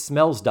think it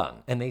smells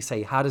done. And they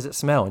say, how does it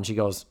smell? And she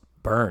goes,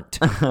 burnt.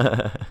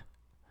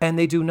 And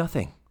they do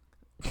nothing.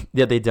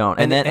 Yeah, they don't.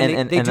 And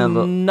they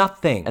do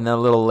nothing. And then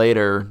a little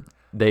later,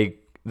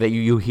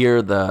 you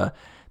hear the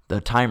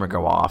timer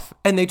go off.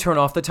 And they turn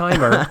off the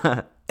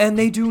timer. And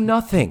they do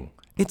nothing.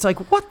 It's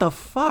like, what the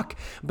fuck?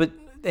 But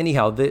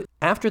anyhow,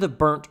 after the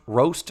burnt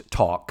roast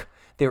talk,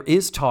 there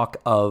is talk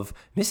of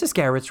Mrs.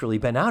 Garrett's really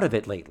been out of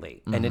it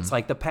lately. And it's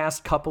like the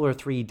past couple or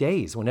 3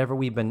 days, whenever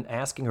we've been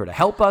asking her to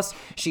help us,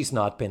 she's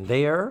not been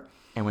there.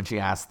 And when she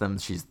asks them,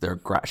 she's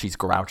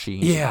grouchy.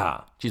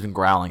 Yeah. She's been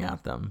growling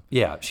at them.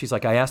 Yeah. She's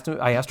like, I asked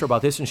her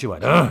about this, and she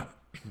went, ugh.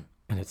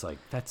 And it's like,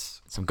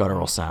 that's... Some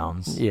guttural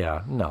sounds.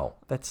 Yeah, no.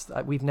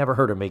 We've never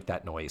heard her make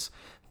that noise.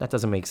 That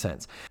doesn't make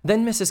sense.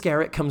 Then Mrs.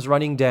 Garrett comes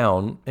running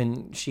down,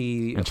 and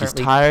she's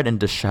tired and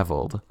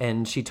disheveled.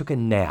 And she took a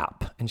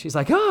nap. And she's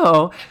like,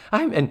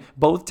 and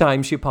both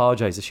times she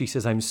apologizes. She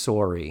says, I'm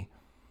sorry.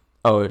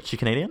 Oh, is she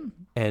Canadian?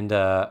 And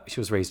she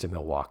was raised in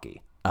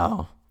Milwaukee.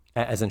 Oh.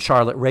 As in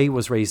Charlotte Rae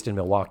was raised in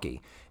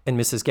Milwaukee. And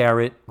Mrs.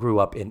 Garrett grew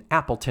up in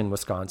Appleton,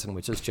 Wisconsin,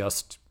 which is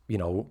just...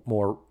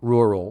 more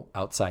rural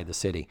outside the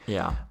city.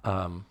 Yeah.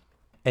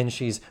 And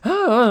she's,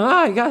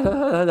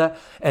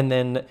 and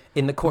then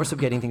in the course of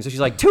getting things, so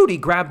she's like,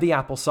 Tootie, grab the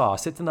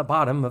applesauce. It's in the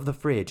bottom of the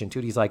fridge. And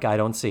Tootie's like, I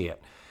don't see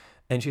it.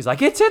 And she's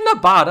like, it's in the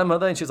bottom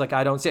of the, and she's like,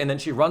 I don't see it. And then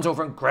she runs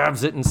over and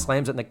grabs it and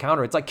slams it in the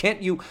counter. It's like,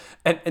 can't you,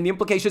 and the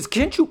implication is,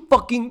 can't you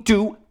fucking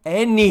do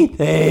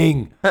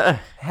anything?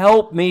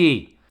 Help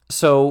me.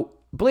 So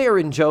Blair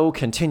and Joe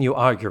continue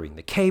arguing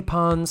the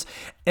capons,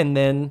 and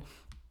then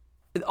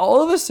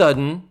all of a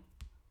sudden,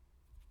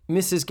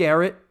 Mrs.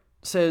 Garrett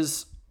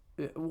says,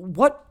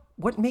 what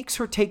makes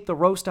her take the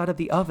roast out of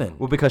the oven?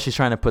 Well, because she's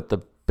trying to put the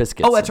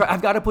biscuits that's right.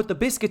 I've got to put the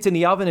biscuits in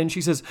the oven. And she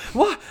says,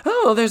 what?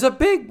 Oh, there's a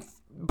big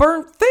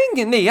burnt thing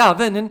in the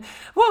oven. And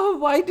well,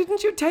 why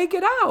didn't you take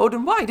it out?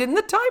 And why didn't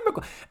the timer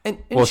go? And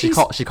well, she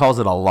calls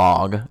it a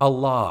log. A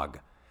log.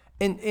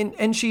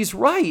 And she's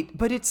right.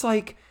 But it's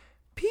like,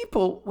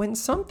 people, when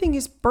something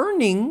is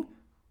burning...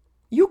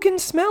 You can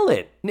smell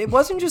it. And it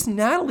wasn't just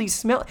Natalie's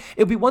smell.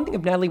 It would be one thing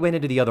if Natalie went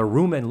into the other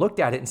room and looked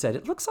at it and said,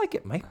 it looks like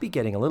it might be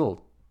getting a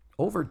little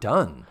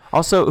overdone.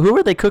 Also, who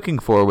are they cooking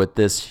for with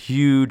this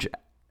huge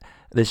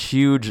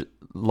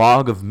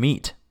log of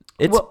meat?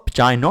 It's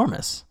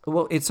ginormous.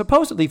 Well, it's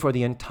supposedly for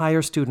the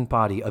entire student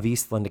body of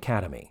Eastland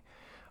Academy,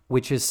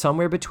 which is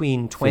somewhere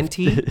between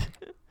 20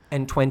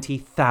 and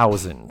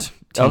 20,000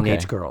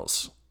 teenage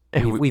girls.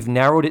 We've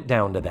narrowed it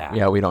down to that.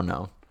 Yeah, we don't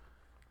know.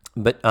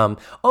 But,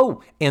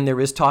 and there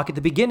is talk at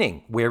the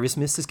beginning. Where is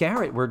Mrs.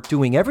 Garrett? We're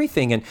doing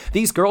everything, and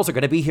these girls are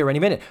going to be here any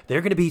minute.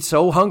 They're going to be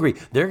so hungry.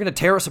 They're going to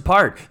tear us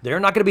apart.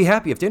 They're not going to be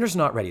happy if dinner's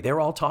not ready. They're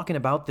all talking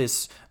about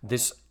this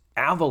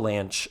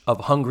avalanche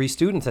of hungry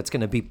students that's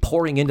going to be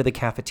pouring into the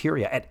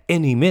cafeteria at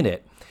any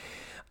minute.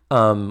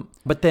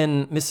 But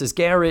then Mrs.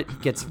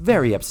 Garrett gets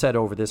very upset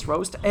over this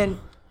roast, and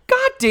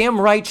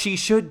goddamn right she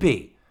should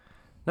be.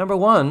 Number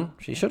one,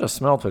 she should have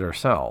smelt it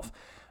herself.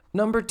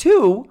 Number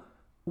two...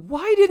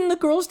 why didn't the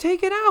girls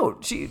take it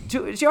out? She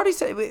already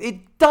said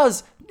it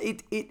does.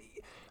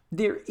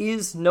 There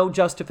is no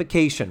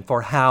justification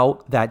for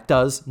how that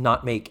does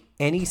not make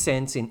any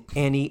sense in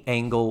any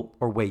angle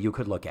or way you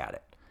could look at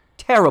it.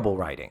 Terrible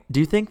writing. Do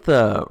you think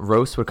the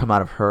roast would come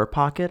out of her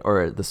pocket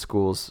or the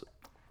school's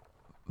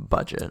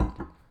budget?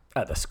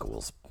 The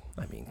school's.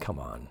 I mean, come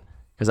on.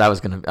 Because I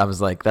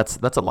was like,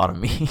 that's a lot of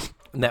meat.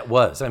 And that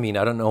was. I mean,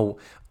 I don't know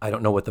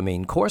what the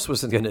main course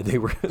was going to. They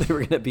were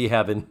going to be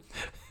having.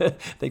 I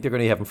think they're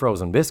going to be having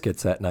frozen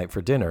biscuits that night for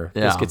dinner.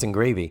 Yeah. Biscuits and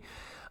gravy.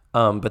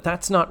 But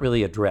that's not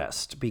really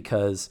addressed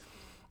because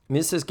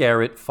Mrs.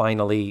 Garrett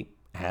finally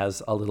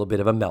has a little bit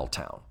of a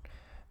meltdown.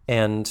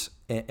 And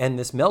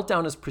this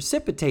meltdown is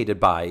precipitated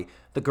by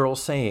the girl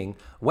saying,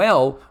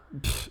 well,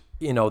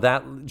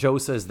 that Joe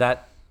says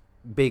that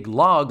big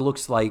log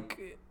looks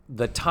like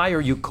the tire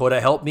you could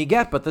have helped me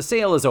get, but the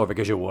sale is over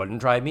because you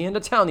wouldn't drive me into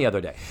town the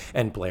other day.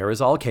 And Blair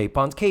is all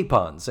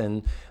capons.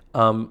 And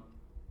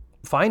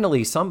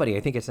finally, somebody, I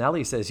think it's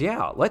Nellie, says,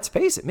 yeah, let's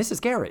face it,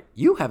 Mrs. Garrett,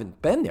 you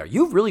haven't been there.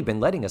 You've really been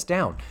letting us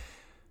down.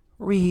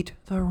 Read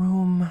the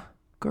room.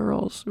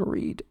 Girls,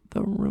 read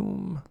the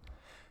room.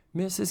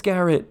 Mrs.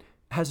 Garrett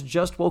has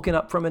just woken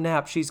up from a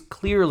nap. She's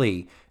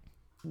clearly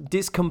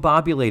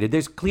discombobulated.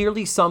 There's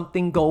clearly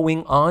something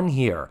going on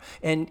here.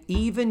 And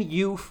even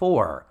you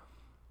four,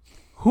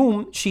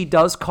 whom she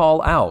does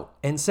call out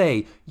and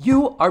say,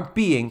 you are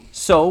being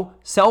so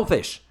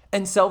selfish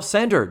and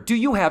self-centered. Do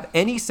you have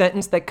any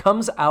sentence that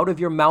comes out of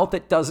your mouth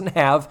that doesn't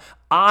have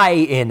I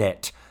in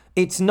it?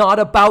 It's not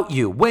about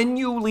you. When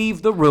you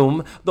leave the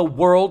room, the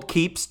world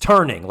keeps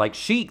turning. Like,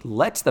 she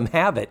lets them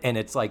have it. And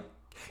it's like,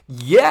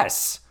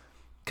 yes.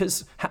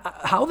 Because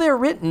how they're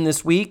written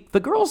this week, the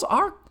girls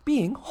are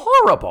being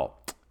horrible.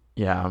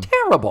 Yeah.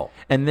 Terrible.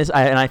 And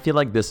I feel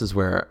like this is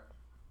where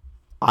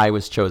I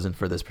was chosen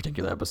for this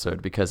particular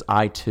episode, because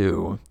I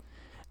too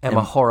am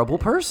a horrible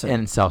person.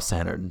 And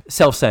self-centered.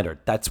 Self-centered.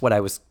 That's what I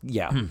was,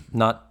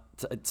 not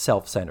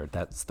self-centered.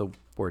 That's the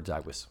words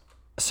I was.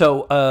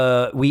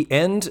 So we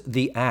end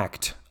the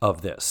act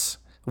of this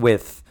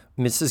with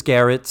Mrs.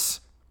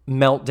 Garrett's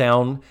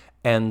meltdown,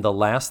 and the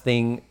last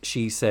thing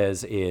she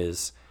says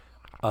is,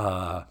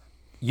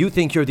 you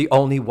think you're the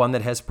only one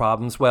that has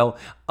problems? Well,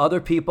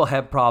 other people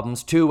have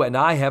problems too, and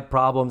I have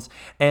problems,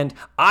 and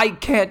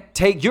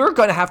you're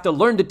going to have to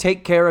learn to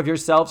take care of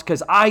yourselves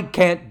because I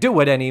can't do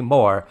it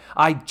anymore.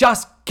 I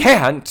just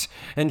can't.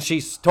 And she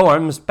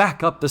storms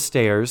back up the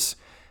stairs,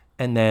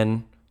 and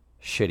then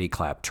shitty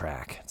clap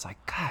track. It's like,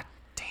 God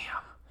damn.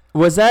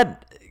 Was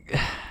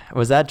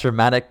that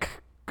dramatic,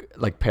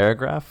 like,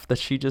 paragraph that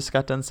she just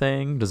got done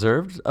saying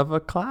deserved of a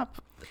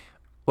clap?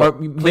 Well,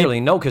 clearly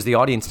no, because the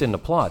audience didn't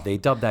applaud. They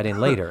dubbed that in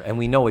later, and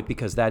we know it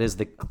because that is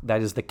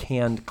the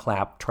canned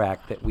clap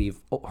track that we've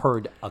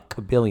heard a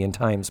kabillion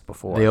times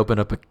before. They open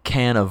up a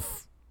can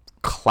of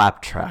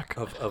clap track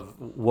of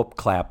whoop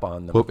clap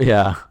on them. Whoop,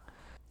 yeah.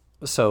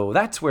 So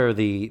that's where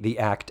the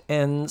act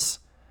ends,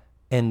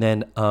 and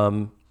then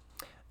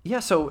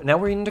so now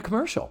we're into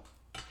commercial,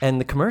 and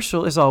the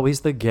commercial is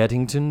always the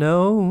getting to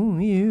know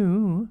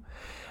you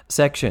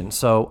section.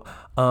 So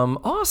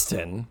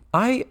Austin,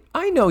 I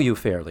know you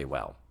fairly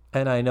well,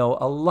 and I know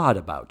a lot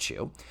about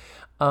you.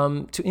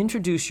 To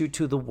introduce you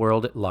to the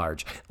world at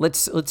large,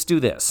 let's do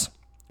this.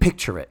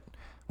 Picture it.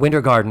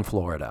 Winter Garden,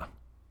 Florida,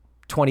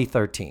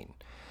 2013.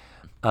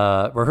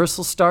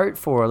 Rehearsals start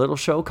for a little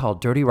show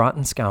called Dirty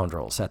Rotten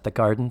Scoundrels at the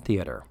Garden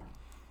Theater.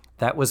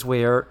 That was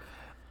where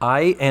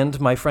I and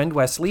my friend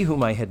Wesley,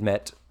 whom I had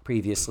met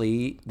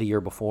previously the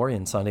year before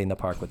in Sunday in the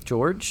Park with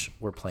George,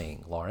 were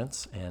playing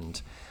Lawrence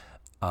and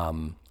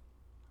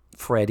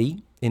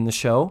Freddie in the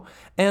show.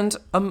 And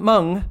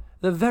among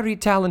the very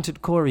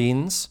talented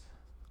Coreans,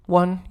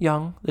 one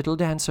young little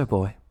dancer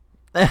boy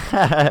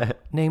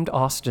named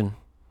Austin.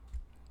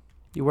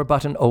 You were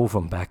but an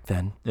ovum back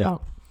then. Yeah.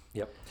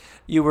 Yep.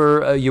 You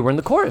were in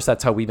the chorus.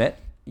 That's how we met.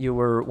 You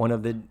were one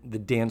of the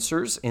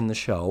dancers in the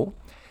show,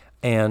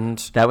 and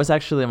that was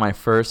actually my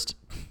first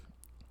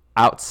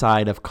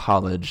outside of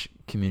college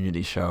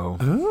community show.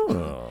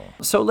 Oh.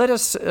 So let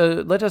us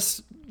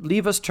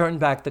turn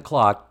back the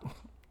clock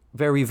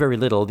very, very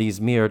little,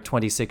 these mere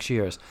 26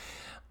 years.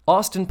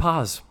 Austin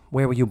Paz,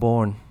 where were you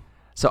born?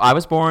 So I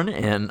was born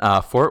in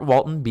Fort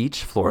Walton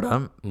Beach,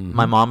 Florida. Mm-hmm.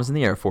 My mom was in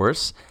the Air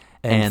Force.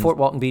 And Fort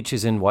Walton Beach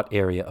is in what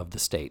area of the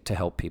state, to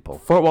help people?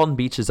 Fort Walton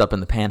Beach is up in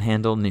the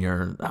Panhandle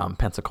near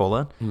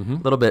Pensacola, a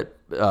little bit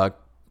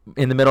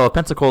in the middle of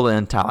Pensacola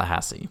and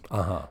Tallahassee.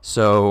 Uh-huh.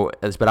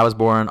 But I was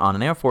born on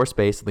an Air Force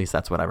base. At least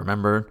that's what I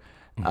remember.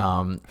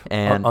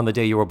 And on the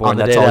day you were born,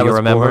 that's all you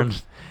remember?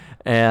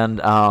 And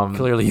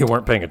clearly you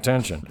weren't paying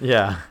attention.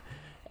 Yeah.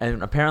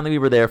 And apparently we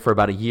were there for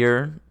about a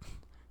year.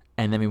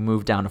 And then we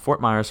moved down to Fort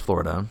Myers,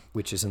 Florida.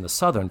 Which is in the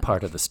southern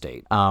part of the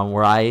state.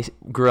 Where I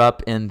grew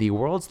up in the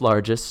world's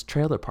largest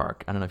trailer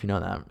park. I don't know if you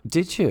know that.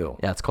 Did you?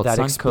 Yeah, it's called That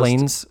Suncoast.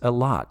 Explains a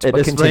lot. It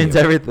explains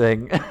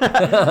everything.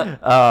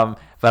 But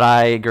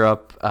I grew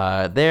up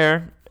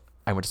there.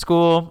 I went to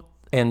school.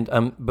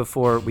 And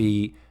before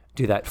we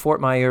do that, Fort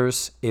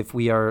Myers, if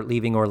we are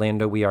leaving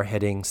Orlando, we are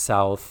heading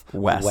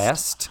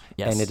southwest.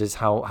 Yes. And it is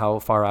how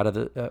far out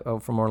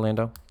of from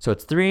Orlando? So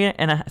it's 3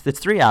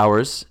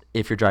 hours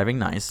if you're driving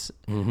nice.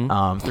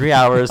 Mm-hmm. 3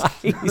 hours.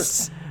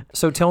 Nice.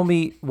 So tell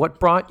me, what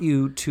brought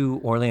you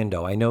to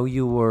Orlando? I know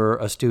you were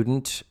a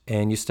student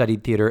and you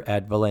studied theater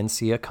at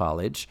Valencia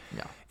College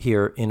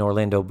here in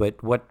Orlando,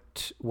 but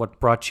what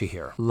brought you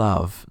here?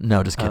 Love.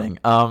 No, just kidding.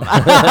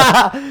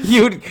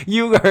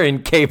 You are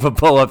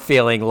incapable of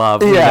feeling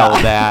love. We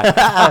know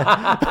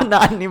that.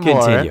 Not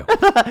anymore. Continue.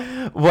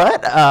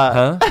 What?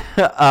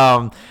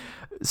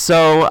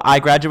 So I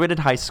graduated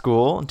high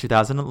school in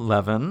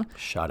 2011.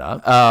 Shut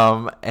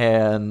up.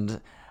 And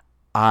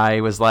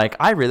I was like,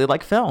 I really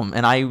like film.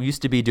 And I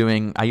used to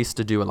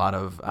do a lot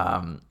of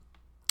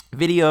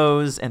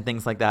videos and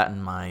things like that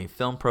in my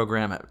film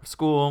program at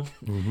school.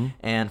 Mm-hmm.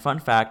 And fun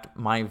fact,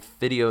 my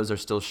videos are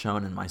still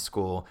shown in my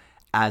school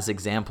as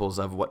examples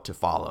of what to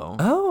follow.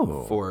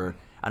 Oh.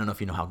 I don't know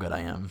if you know how good I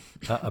am.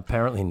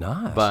 Apparently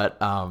not. But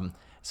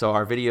so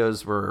our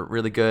videos were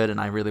really good, and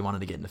I really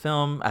wanted to get into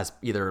film as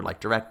either like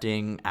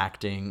directing,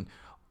 acting,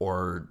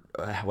 or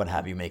what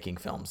have you, making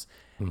films.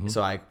 Mm-hmm.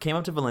 So I came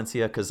up to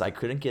Valencia because I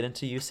couldn't get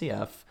into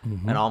UCF,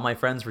 mm-hmm. and all my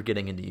friends were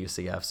getting into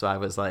UCF. So I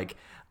was like,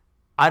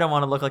 I don't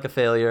want to look like a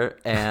failure.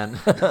 And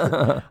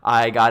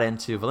I got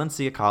into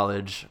Valencia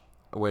College,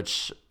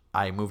 which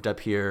I moved up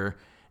here,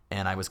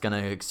 and I was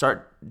going to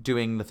start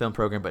doing the film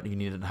program, but you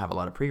needed to have a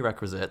lot of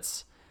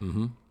prerequisites.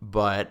 Mm-hmm.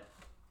 But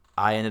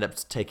I ended up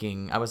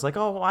I was like,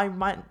 I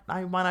might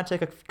not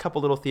take a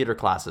couple little theater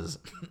classes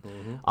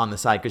mm-hmm. on the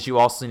side, because you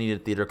also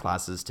needed theater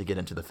classes to get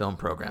into the film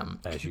program.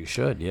 As you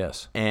should,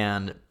 yes.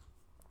 And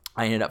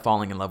I ended up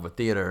falling in love with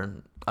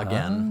theater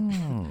again.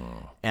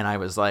 Oh. And I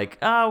was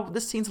like,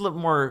 this seems a little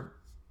more,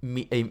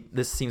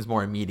 this seems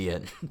more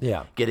immediate.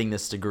 Yeah. Getting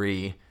this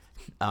degree.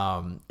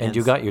 And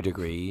you got your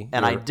degree.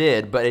 And I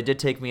did, but it did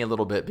take me a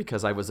little bit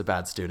because I was a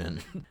bad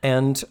student.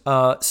 And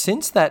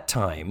since that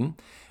time,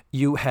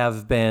 you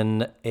have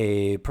been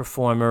a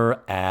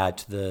performer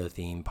at the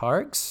theme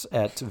parks,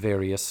 at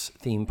various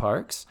theme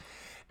parks.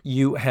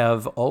 You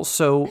have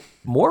also,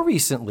 more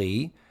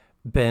recently,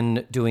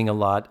 been doing a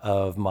lot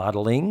of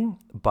modeling,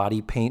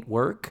 body paint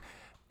work,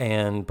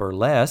 and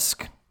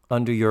burlesque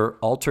under your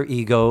alter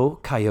ego,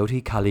 Coyote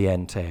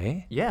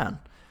Caliente. Yeah.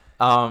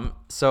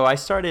 So I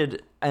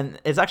started, and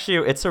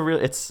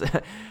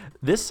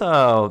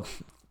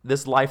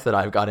this life that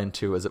I've got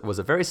into was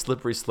a very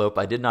slippery slope.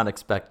 I did not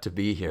expect to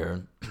be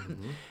here,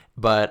 mm-hmm.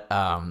 But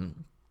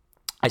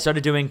I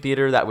started doing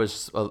theater that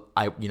was a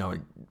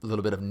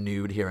little bit of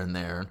nude here and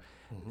there,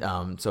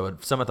 mm-hmm. So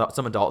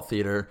some adult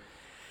theater,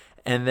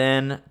 and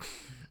then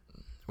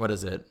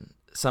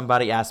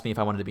somebody asked me if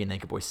I wanted to be a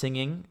naked boy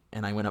singing,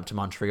 and I went up to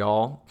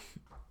Montreal.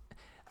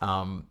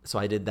 So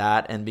I did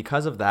that, and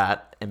because of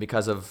that, and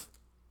because of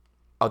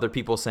other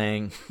people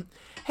saying,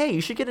 "Hey,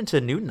 you should get into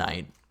Nude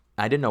Night,"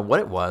 I didn't know what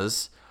it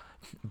was.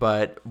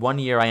 But one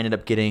year I ended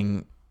up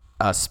getting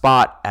a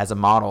spot as a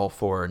model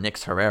for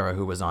Nix Herrera,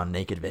 who was on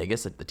Naked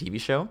Vegas at the TV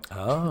show.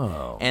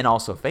 Oh. And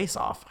also Face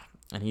Off.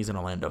 And he's an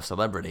Orlando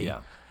celebrity. Yeah.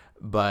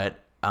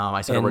 But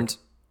I started working.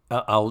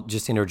 I'll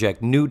just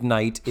interject. Nude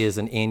Night is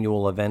an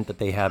annual event that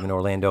they have in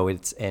Orlando.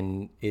 It's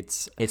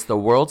the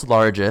world's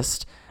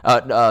largest,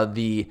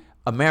 the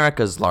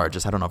America's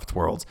largest, I don't know if it's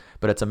world's,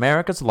 but it's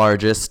America's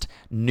largest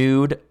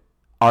nude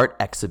art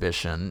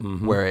exhibition,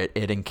 mm-hmm. where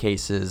it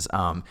encases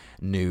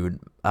nude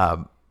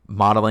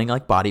modeling,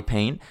 like body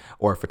paint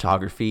or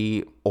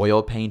photography,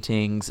 oil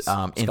paintings,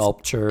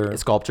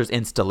 sculptures,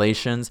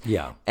 installations,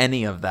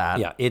 any of that.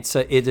 Yeah,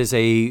 it is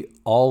a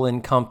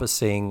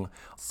all-encompassing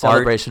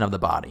celebration of the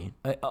body.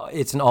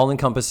 It's an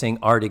all-encompassing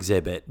art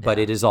exhibit, but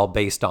it is all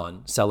based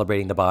on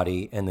celebrating the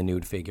body and the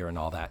nude figure and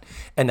all that.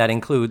 And that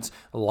includes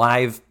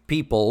live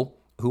people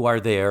who are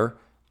there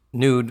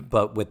nude,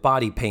 but with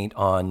body paint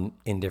on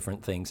in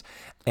different things.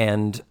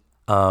 And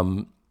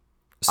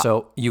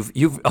so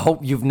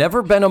you've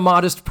never been a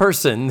modest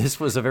person. This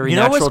was a very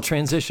natural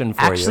transition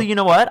for you. Actually, you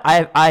know what?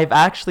 I've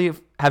actually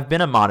have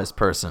been a modest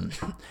person,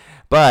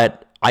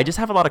 but I just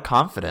have a lot of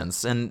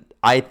confidence, and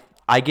I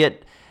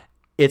get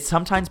it's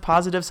sometimes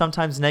positive,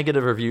 sometimes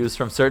negative reviews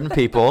from certain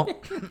people.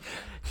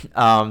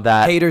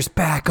 That haters,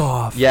 back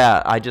off.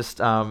 Yeah,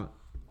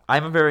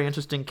 I'm a very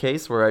interesting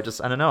case where I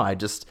don't know.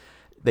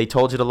 They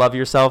told you to love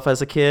yourself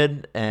as a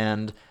kid,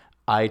 and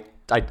I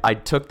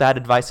took that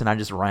advice and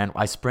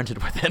I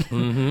sprinted with it,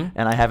 mm-hmm.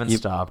 and I haven't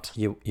stopped.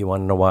 You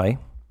want to know why?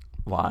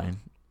 Why?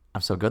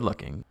 I'm so good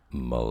looking.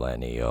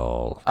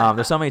 Millennial.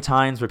 There's so many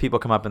times where people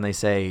come up and they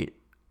say,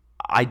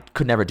 I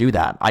could never do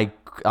that. I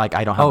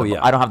don't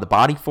have I don't have the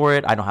body for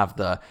it. I don't have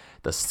the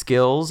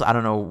skills. I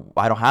don't know.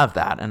 I don't have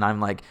that. And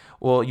I'm like,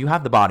 well, you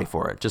have the body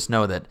for it. Just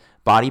know that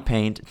body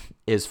paint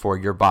is for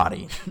your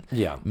body.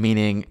 Yeah.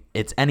 Meaning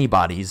it's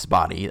anybody's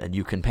body that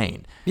you can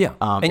paint. Yeah.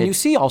 And you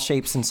see all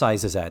shapes and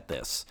sizes at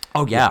this.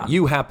 Oh, yeah.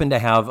 You happen to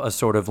have a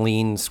sort of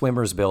lean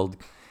swimmer's build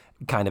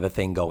kind of a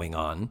thing going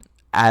on.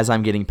 As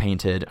I'm getting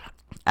painted,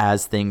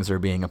 as things are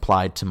being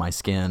applied to my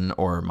skin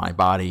or my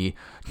body,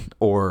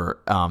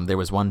 or there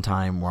was one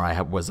time where I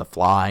was a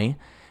fly,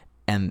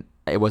 and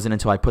it wasn't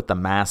until I put the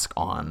mask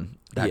on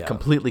that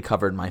completely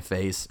covered my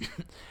face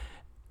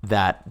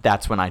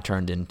that's when I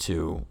turned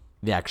into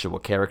the actual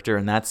character.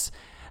 And that's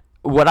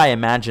what I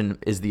imagine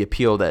is the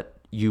appeal that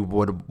you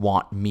would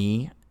want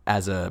me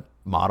as a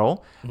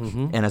model,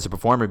 mm-hmm. and as a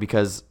performer,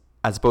 because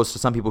as opposed to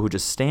some people who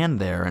just stand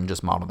there and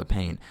just model the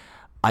paint,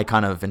 I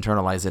kind of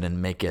internalize it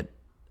and make it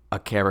a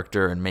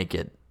character and make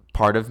it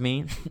part of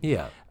me.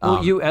 Yeah.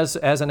 Well, you as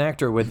an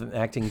actor with an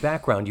acting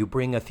background, you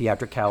bring a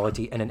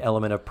theatricality and an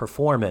element of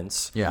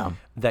performance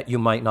that you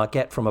might not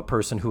get from a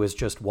person who has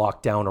just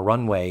walked down a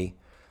runway,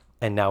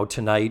 and now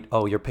tonight,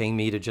 you're paying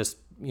me to just,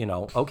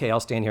 okay, I'll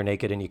stand here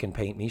naked and you can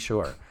paint me,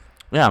 sure.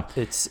 Yeah.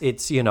 It's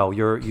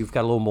you've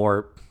got a little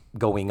more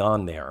going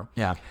on there.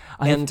 Yeah.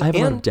 I have a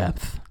lot of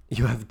depth.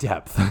 You have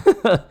depth.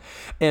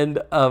 And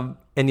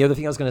the other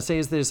thing I was going to say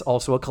is there's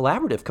also a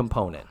collaborative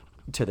component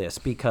to this,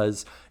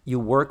 because you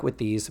work with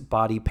these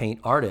body paint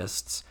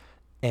artists,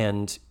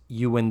 and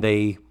when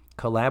they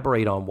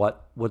collaborate on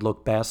what would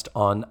look best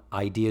on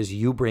ideas,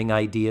 you bring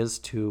ideas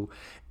to,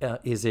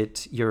 is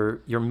it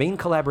your main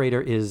collaborator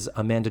is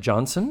Amanda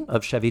Johnson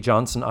of Chevy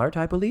Johnson Art,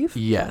 I believe?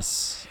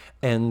 Yes.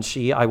 And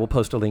I will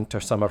post a link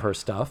to some of her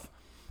stuff.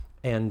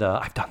 And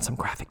I've done some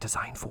graphic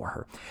design for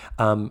her.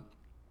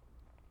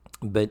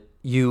 But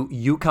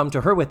you come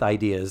to her with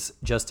ideas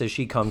just as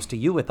she comes to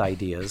you with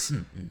ideas,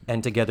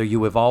 and together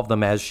you evolve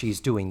them as she's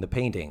doing the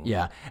painting.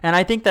 Yeah, and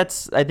I think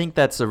that's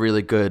a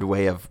really good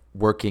way of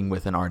working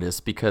with an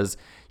artist, because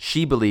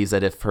she believes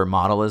that if her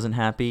model isn't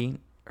happy,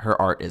 her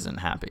art isn't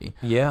happy.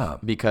 Yeah,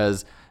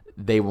 because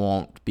they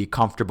won't be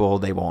comfortable,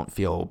 they won't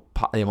feel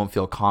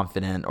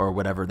confident, or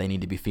whatever they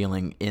need to be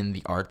feeling in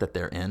the art that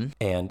they're in.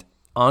 And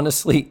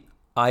honestly,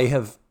 I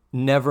have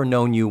never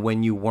known you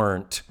when you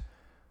weren't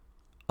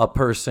a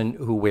person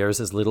who wears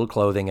as little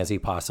clothing as he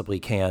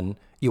possibly can.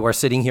 You are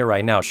sitting here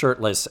right now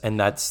shirtless, and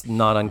that's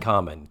not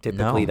uncommon.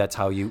 Typically, That's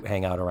how you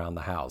hang out around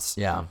the house.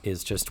 Yeah.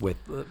 Is just with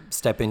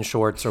step-in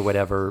shorts or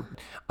whatever.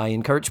 I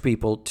encourage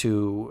people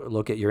to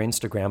look at your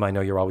Instagram. I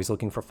know you're always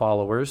looking for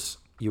followers.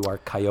 You are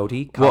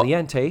Coyote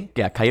Caliente. Well,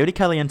 yeah, Coyote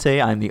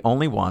Caliente. I'm the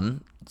only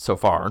one so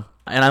far.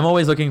 And I'm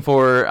always looking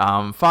for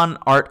fun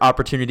art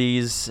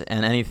opportunities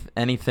and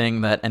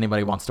anything that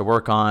anybody wants to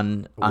work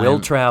on. Will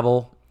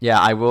travel. Yeah,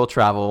 I will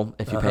travel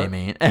if you pay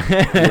me.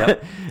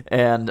 Yep.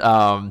 And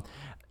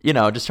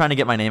just trying to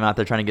get my name out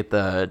there, trying to get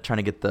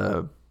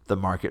the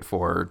market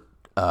for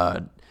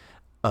a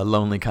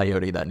lonely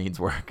coyote that needs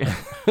work.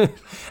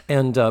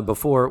 And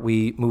before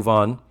we move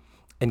on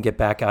and get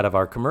back out of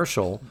our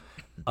commercial,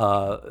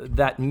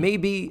 that may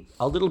be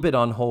a little bit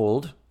on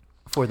hold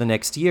for the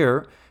next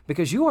year,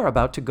 because you are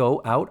about to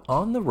go out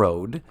on the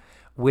road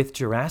with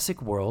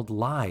Jurassic World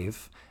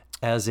live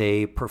as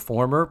a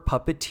performer,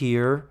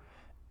 puppeteer.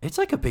 It's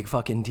like a big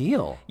fucking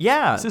deal.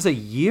 Yeah. This is a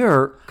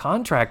year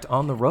contract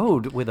on the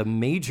road with a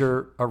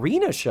major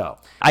arena show.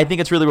 I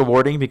think it's really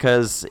rewarding,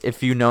 because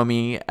if you know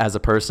me as a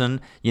person,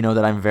 you know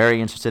that I'm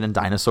very interested in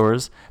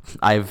dinosaurs.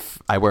 I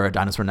wear a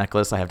dinosaur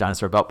necklace. I have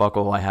dinosaur belt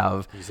buckle. I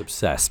have He's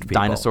obsessed, people.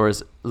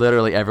 Dinosaurs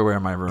literally everywhere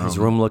in my room. His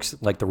room looks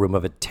like the room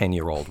of a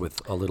 10-year-old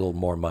with a little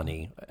more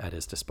money at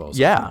his disposal.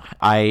 Yeah.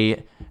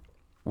 I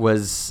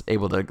was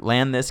able to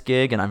land this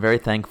gig, and I'm very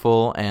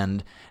thankful.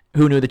 And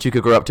who knew that you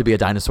could grow up to be a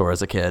dinosaur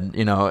as a kid?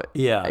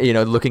 Yeah.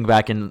 Looking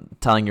back and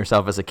telling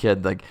yourself as a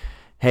kid, like,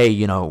 hey,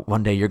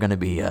 one day you're gonna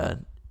be a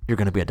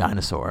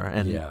dinosaur.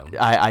 And yeah.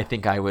 I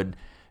think I would,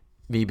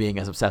 me being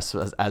as obsessed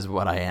as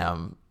what I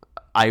am,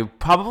 I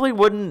probably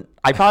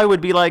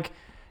would be like,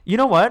 you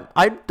know what?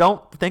 I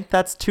don't think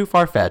that's too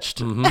far-fetched.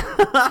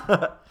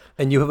 Mm-hmm.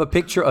 And you have a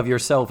picture of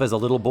yourself as a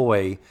little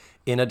boy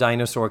in a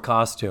dinosaur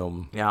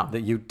costume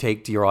that you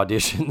take to your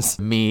auditions.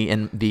 Me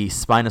in the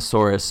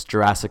Spinosaurus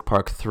Jurassic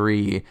Park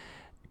 3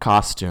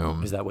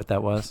 costume. Is that what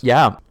that was?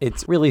 Yeah.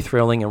 It's really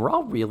thrilling, and we're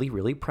all really,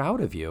 really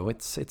proud of you.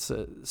 It's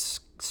a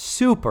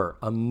super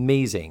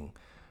amazing,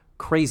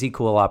 crazy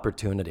cool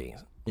opportunity.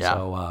 Yeah.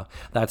 So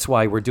that's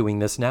why we're doing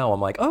this now.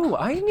 I'm like,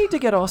 I need to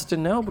get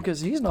Austin now,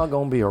 because he's not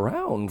going to be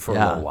around for a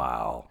little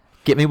while.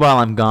 Get me while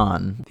I'm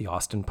gone. The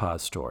Austin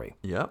Paz story.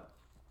 Yep.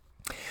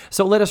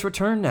 So let us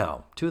return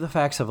now to the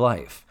facts of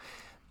life.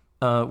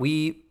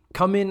 We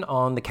come in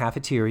on the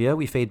cafeteria.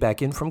 We fade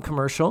back in from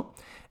commercial,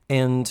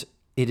 and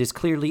it is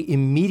clearly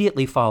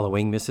immediately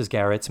following Mrs.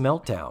 Garrett's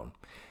meltdown.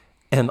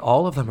 And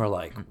all of them are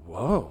like,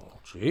 whoa,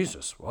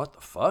 Jesus, what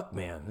the fuck,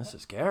 man?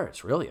 Mrs.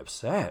 Garrett's really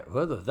upset.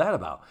 What was that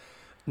about?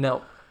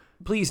 Now,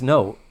 please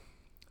note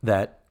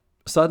that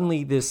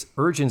suddenly this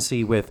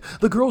urgency with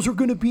the girls are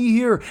going to be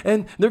here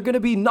and they're going to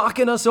be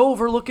knocking us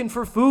over looking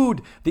for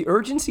food. The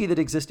urgency that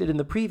existed in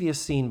the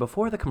previous scene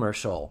before the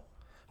commercial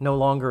no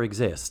longer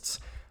exists.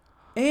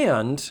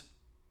 And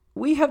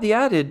we have the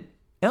added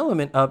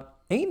element of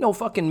ain't no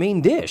fucking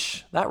main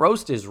dish. That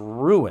roast is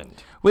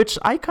ruined. Which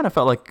I kind of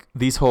felt like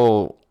the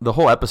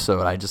whole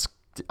episode,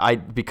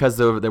 because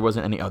there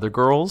wasn't any other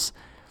girls,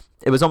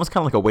 it was almost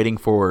kind of like a waiting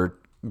for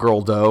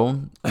girl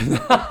dough.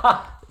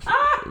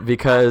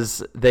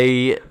 Because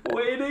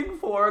waiting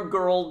for a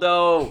girl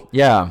dough.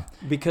 Yeah.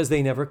 Because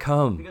they never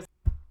come.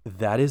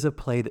 That is a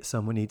play that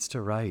someone needs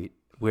to write,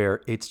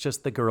 where it's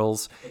just the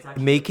girls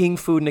making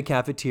food in a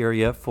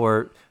cafeteria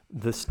for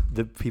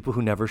the people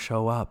who never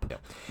show up.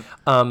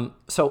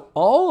 So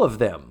all of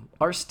them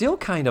are still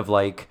kind of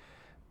like,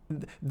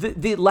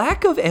 the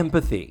lack of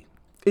empathy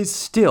is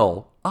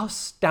still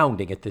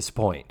astounding at this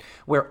point,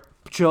 where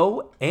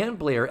Joe and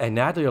Blair and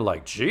Natalie are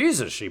like,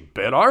 Jesus, she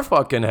bit our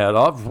fucking head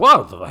off.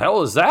 What the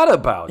hell is that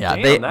about? Yeah,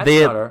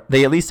 Damn,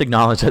 they at least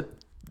acknowledge that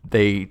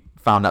they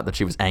found out that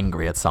she was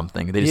angry at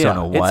something. They just don't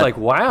know what. It's like,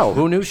 wow,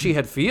 who knew she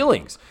had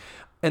feelings?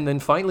 And then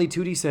finally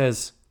Tootie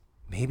says,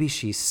 maybe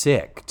she's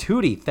sick.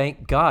 Tootie,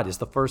 thank God, is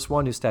the first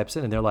one who steps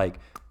in, and they're like,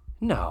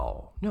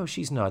 No,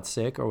 she's not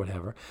sick or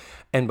whatever.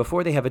 And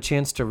before they have a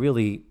chance to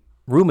really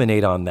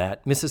ruminate on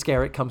that, Mrs.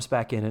 Garrett comes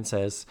back in and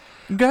says,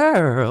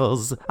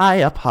 "Girls, I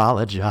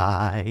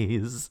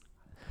apologize."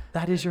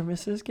 That is your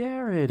Mrs.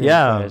 Garrett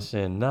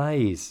impression.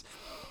 Nice.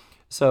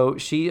 So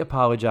she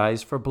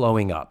apologized for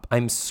blowing up.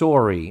 I'm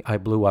sorry I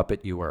blew up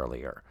at you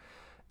earlier.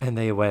 And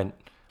they went,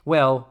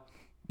 well,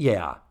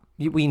 yeah,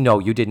 we know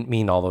you didn't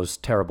mean all those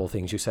terrible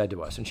things you said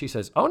to us. And she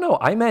says, oh, no,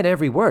 I meant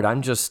every word.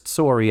 I'm just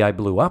sorry I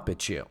blew up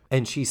at you.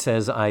 And she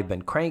says, I've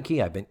been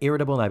cranky, I've been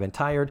irritable, and I've been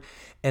tired.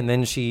 And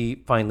then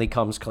she finally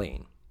comes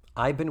clean.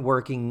 I've been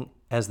working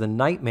as the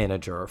night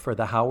manager for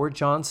the Howard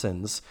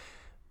Johnsons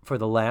for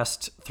the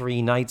last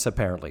 3 nights,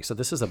 apparently. So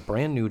this is a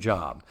brand new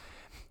job.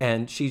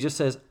 And she just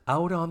says,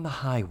 out on the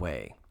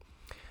highway.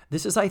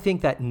 This is, I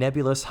think, that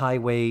nebulous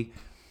highway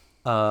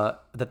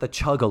that the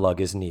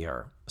Chug-a-Lug is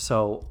near.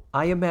 So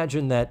I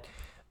imagine that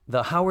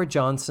the Howard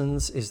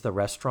Johnson's is the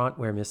restaurant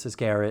where Mrs.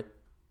 Garrett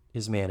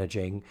is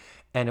managing,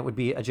 and it would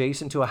be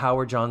adjacent to a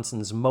Howard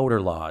Johnson's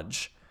motor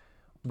lodge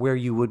where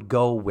you would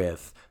go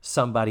with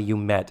somebody you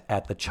met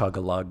at the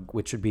Chug-a-Lug,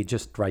 which would be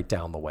just right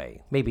down the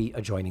way, maybe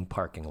adjoining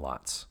parking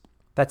lots.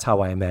 That's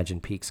how I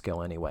imagine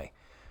Peekskill anyway.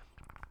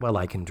 Well,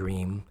 I can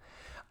dream.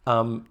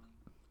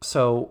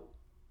 So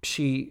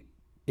she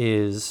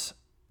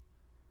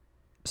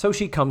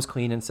comes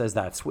clean and says,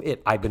 that's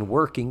it. I've been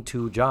working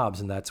 2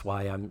 jobs, and that's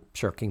why I'm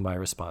shirking my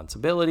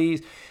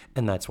responsibilities,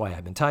 and that's why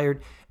I've been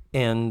tired.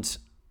 And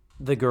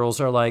the girls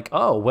are like,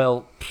 oh,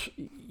 well,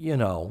 you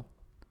know,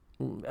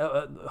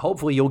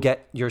 hopefully you'll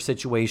get your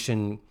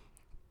situation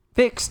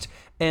fixed,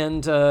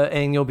 and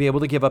you'll be able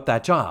to give up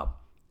that job.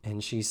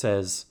 And she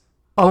says,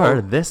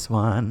 or this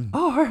one.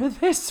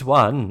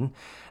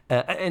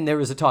 And there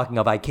is a talking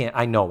of, I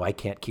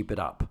can't keep it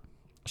up,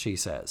 she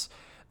says.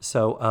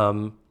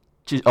 So,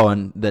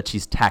 and that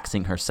she's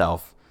taxing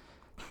herself.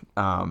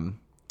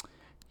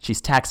 She's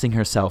taxing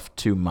herself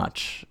too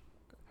much.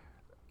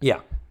 Yeah.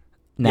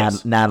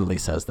 Yes. Natalie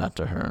says that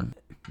to her.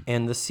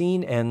 And the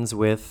scene ends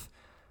with,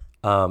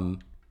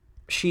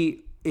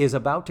 she is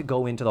about to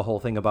go into the whole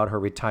thing about her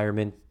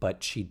retirement,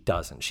 but she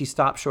doesn't. She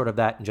stops short of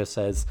that and just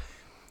says,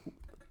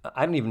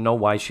 I don't even know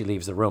why she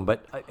leaves the room,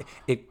 but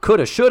it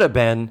coulda, shoulda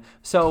been.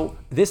 So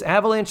this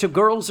avalanche of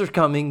girls are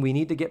coming. We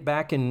need to get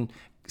back and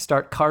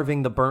start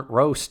carving the burnt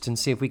roast and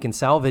see if we can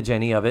salvage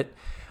any of it.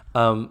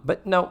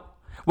 But no.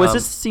 Was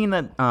this scene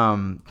that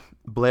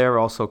Blair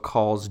also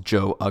calls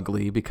Joe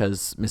ugly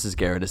because Mrs.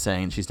 Garrett is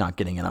saying she's not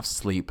getting enough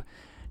sleep?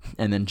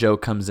 And then Joe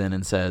comes in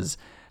and says,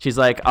 she's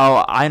like,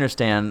 oh, I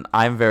understand.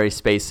 I'm very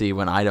spacey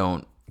when I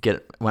don't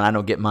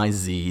get my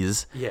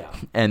Z's. Yeah.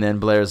 And then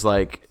Blair's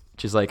like,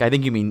 she's like, I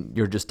think you mean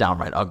you're just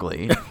downright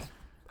ugly.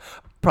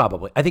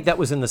 Probably. I think that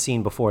was in the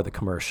scene before the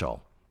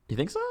commercial. You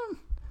think so?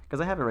 Because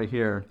I have it right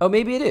here. Oh,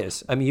 maybe it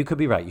is. I mean, you could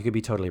be right. You could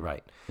be totally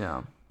right.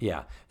 Yeah.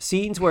 Yeah.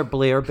 Scenes where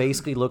Blair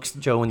basically looks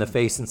Joe in the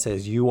face and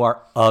says, you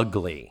are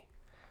ugly,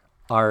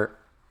 are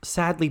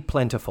sadly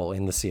plentiful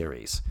in the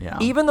series. Yeah.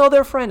 Even though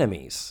they're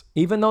frenemies,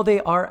 even though they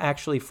are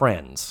actually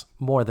friends,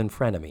 more than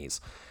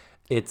frenemies.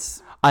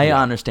 I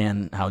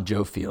understand how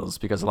Joe feels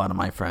because a lot of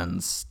my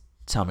friends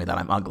tell me that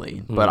I'm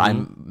ugly, but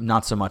I'm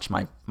not so much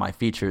my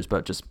features,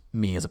 but just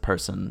me as a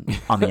person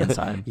on the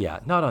inside. Yeah,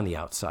 not on the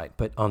outside,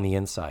 but on the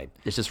inside.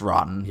 It's just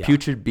rotten. Yeah.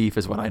 Putrid beef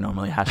is what I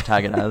normally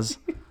hashtag it as.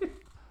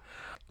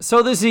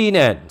 So the scene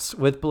ends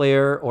with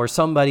Blair or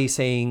somebody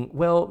saying,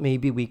 well,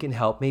 maybe we can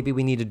help. Maybe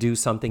we need to do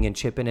something and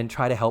chip in and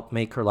try to help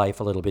make her life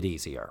a little bit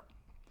easier.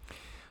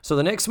 So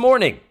the next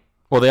morning.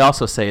 Well, they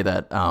also say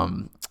that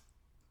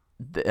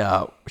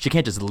she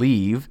can't just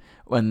leave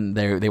when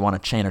they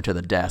want to chain her to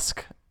the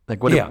desk.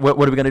 Like, what are we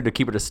going to do to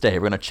keep her to stay?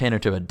 We're going to chain her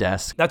to a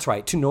desk. That's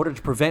right. In order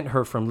to prevent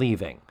her from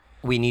leaving,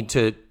 we need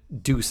to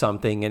do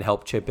something and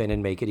help chip in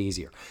and make it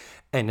easier.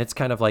 And it's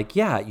kind of like,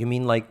 yeah, you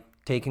mean like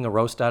taking a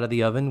roast out of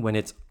the oven when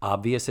it's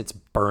obvious it's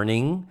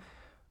burning?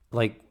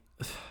 Like,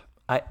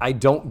 I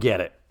don't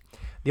get it.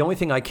 The only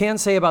thing I can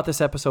say about this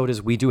episode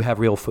is we do have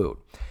real food.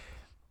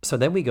 So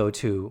then we go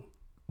to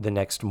the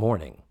next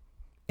morning,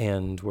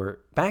 and we're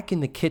back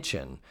in the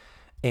kitchen,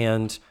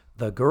 and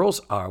the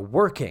girls are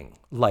working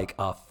like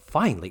a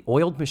finely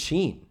oiled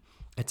machine.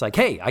 It's like,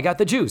 hey, I got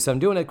the juice. I'm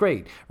doing it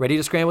great. Ready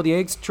to scramble the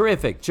eggs?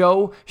 Terrific.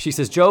 Joe, she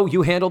says, Joe,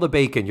 you handle the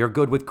bacon. You're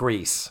good with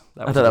grease.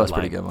 I thought that was a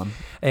pretty good one.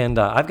 And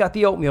I've got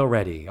the oatmeal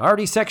ready.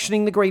 Already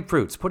sectioning the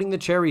grapefruits, putting the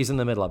cherries in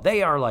the middle of.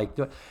 They are like,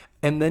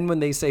 and then when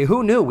they say,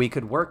 who knew we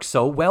could work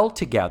so well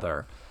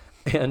together?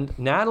 And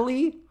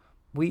Natalie,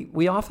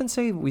 we often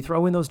say, we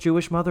throw in those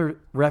Jewish mother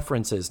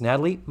references.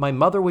 Natalie, my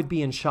mother would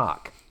be in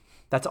shock.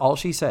 That's all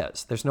she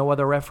says. There's no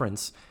other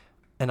reference.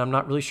 And I'm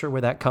not really sure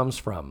where that comes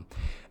from.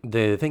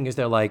 The thing is,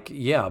 they're like,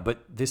 yeah,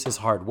 but this is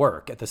hard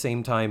work. At the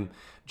same time,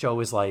 Joe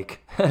is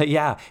like,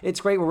 yeah, it's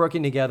great we're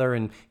working together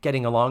and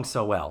getting along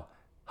so well.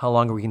 How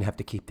long are we going to have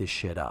to keep this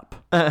shit up?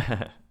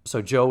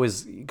 So Joe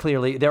is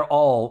they're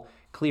all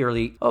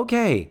clearly,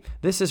 okay,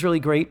 this is really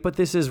great, but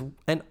this is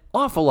an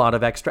awful lot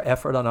of extra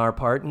effort on our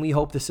part, and we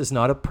hope this is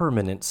not a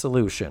permanent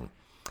solution.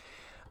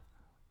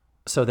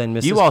 So then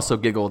You also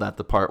giggled at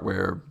the part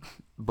where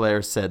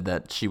Blair said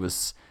that she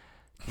was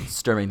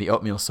stirring the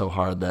oatmeal so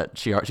hard that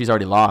she's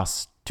already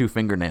lost 2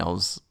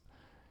 fingernails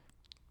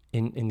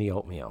in the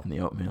oatmeal. In the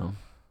oatmeal.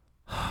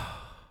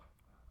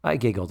 I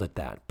giggled at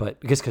that, but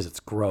I guess because it's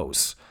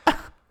gross.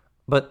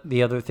 But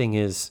the other thing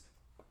is,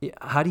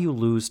 how do you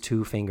lose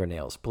 2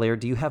 fingernails? Blair,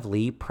 do you have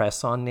Lee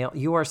press-on nail?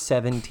 You are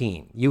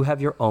 17. You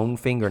have your own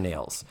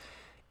fingernails.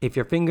 If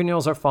your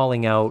fingernails are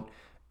falling out,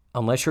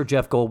 unless you're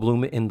Jeff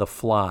Goldblum in The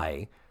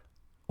Fly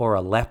or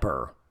a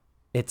leper,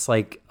 it's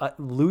like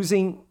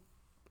losing...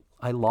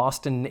 I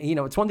lost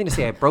it's one thing to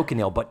say I broke a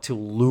nail, but to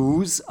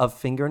lose a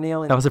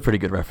fingernail... That was a pretty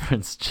good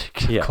reference.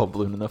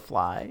 Goldblum in The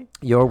Fly.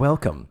 You're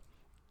welcome,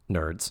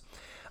 nerds.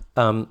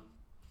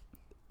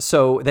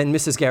 So then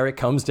Mrs. Garrett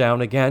comes down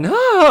again.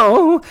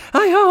 Oh,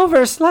 I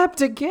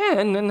overslept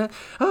again. And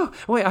oh,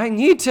 wait, I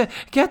need to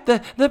get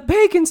the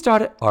bacon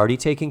started. Already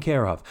taken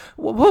care of.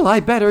 Well, I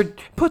better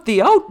put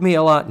the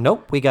oatmeal on.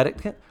 Nope, we got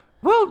it.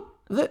 Well,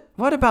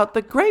 what about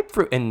the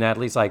grapefruit? And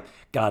Natalie's like,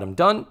 got him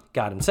done,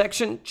 got him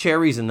sectioned,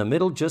 cherries in the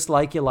middle, just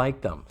like you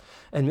like them.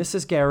 And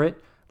Mrs.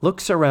 Garrett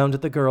looks around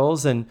at the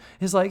girls and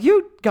is like,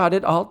 you got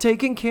it all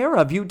taken care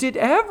of. You did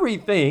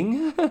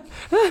everything.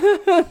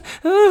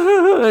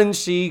 And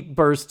she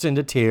bursts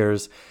into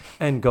tears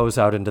and goes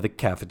out into the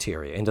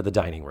cafeteria, into the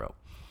dining room.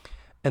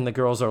 And the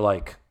girls are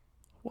like,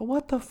 well,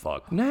 what the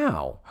fuck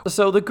now?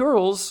 So the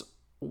girls,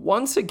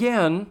 once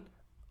again,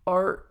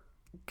 are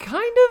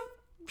kind of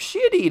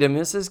shitty to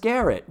Mrs.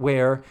 Garrett,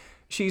 where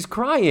she's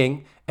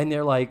crying and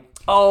they're like,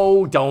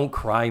 oh, don't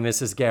cry,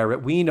 Mrs.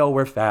 Garrett. We know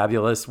we're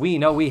fabulous. We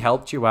know we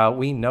helped you out.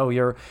 We know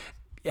you're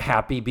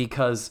happy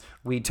because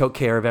we took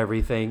care of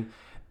everything.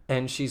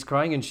 And she's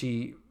crying and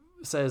she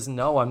says,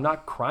 no, I'm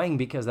not crying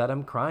because that.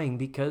 I'm crying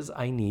because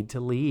I need to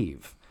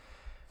leave.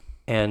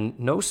 And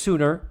no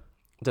sooner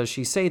does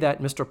she say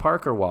that, Mr.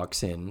 Parker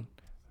walks in.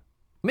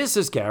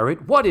 Mrs.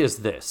 Garrett, what is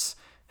this?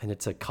 And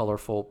it's a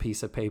colorful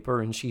piece of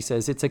paper. And she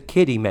says, it's a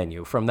kiddie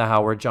menu from the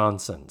Howard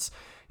Johnsons.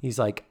 He's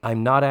like,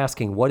 I'm not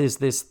asking, what is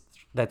this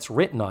that's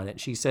written on it?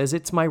 She says,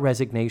 it's my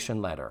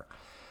resignation letter.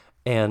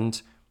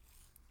 And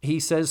he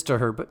says to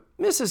her, but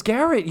Mrs.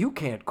 Garrett, you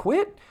can't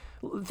quit.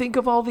 Think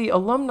of all the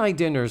alumni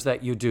dinners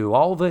that you do,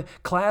 all the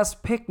class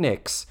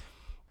picnics.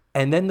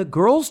 And then the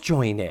girls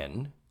join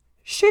in,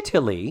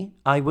 shittily,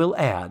 I will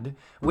add,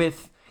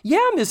 with,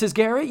 yeah, Mrs.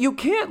 Garrett, you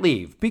can't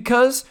leave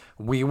because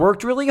we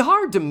worked really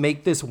hard to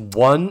make this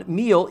one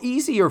meal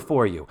easier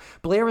for you.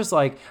 Blair is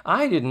like,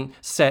 I didn't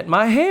set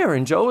my hair.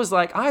 And Joe is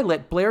like, I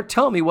let Blair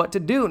tell me what to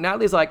do.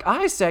 Natalie's like,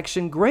 I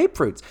sectioned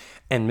grapefruits.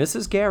 And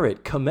Mrs.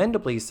 Garrett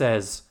commendably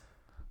says,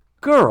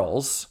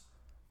 girls,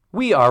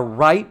 we are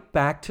right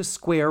back to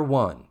square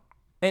one.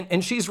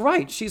 And she's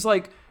right. She's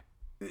like,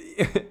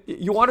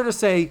 you wanted to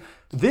say,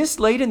 this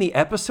late in the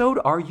episode,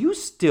 are you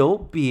still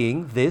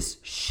being this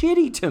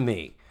shitty to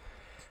me?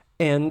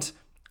 And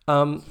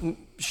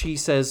she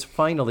says,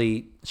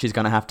 finally, she's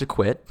going to have to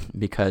quit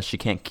because she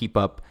can't keep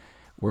up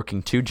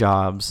working 2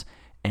 jobs,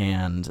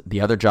 and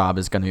the other job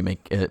is going to be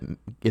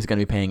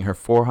paying her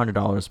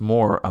 $400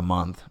 more a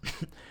month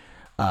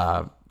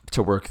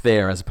to work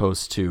there as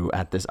opposed to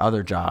at this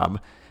other job.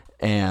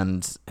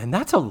 And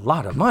that's a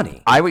lot of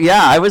money. I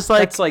was like,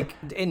 that's like,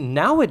 and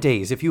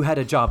nowadays, if you had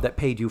a job that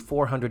paid you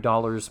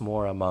 $400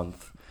 more a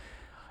month,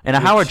 and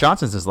Howard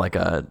Johnson's is like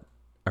a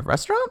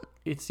restaurant.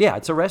 It's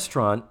a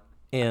restaurant.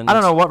 And I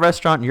don't know what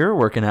restaurant you're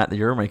working at that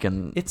you're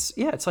making. It's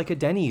like a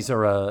Denny's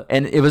or a.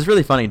 And it was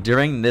really funny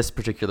during this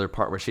particular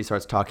part where she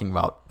starts talking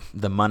about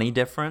the money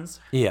difference.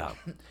 Yeah.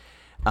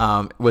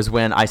 Was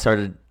when I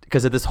started,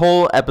 because of this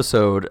whole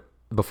episode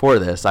before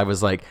this, I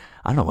was like,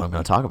 I don't know what I'm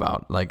going to talk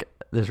about. Like,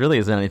 there really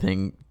isn't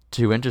anything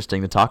too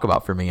interesting to talk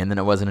about for me. And then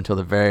it wasn't until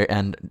the very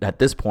end at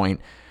this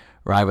point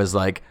where I was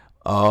like,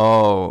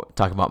 oh,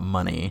 talk about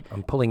money.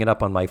 I'm pulling it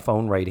up on my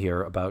phone right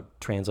here about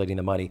translating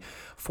the money.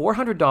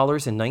 $400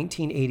 in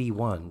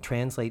 1981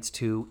 translates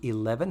to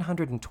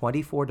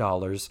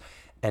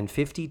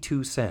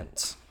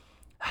 $1,124.52.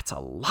 That's a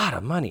lot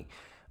of money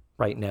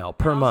right now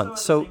per month.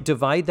 So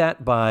divide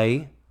that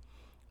by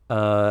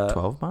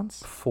 12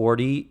 months?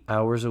 40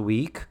 hours a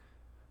week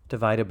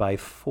divided by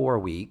 4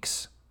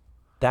 weeks.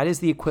 That is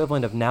the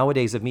equivalent of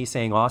nowadays of me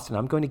saying, Austin,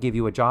 I'm going to give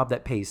you a job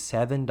that pays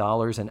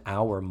 $7 an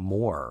hour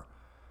more.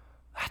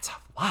 That's a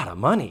lot of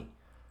money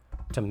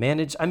to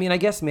manage. I mean, I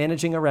guess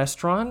managing a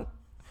restaurant,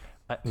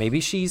 maybe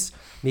she is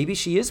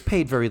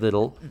paid very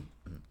little.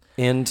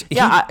 And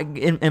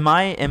in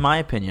my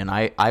opinion,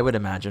 I would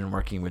imagine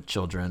working with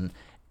children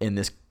in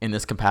this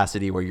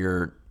capacity where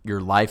your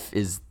life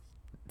is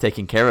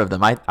taking care of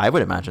them. I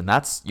would imagine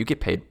you get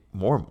paid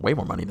way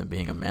more money than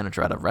being a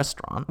manager at a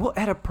restaurant. Well,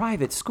 at a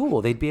private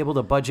school, they'd be able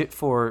to budget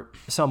for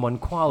someone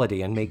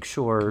quality and make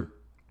sure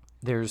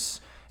there's,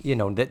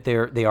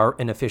 that they are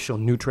an official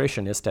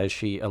nutritionist, as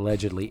she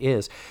allegedly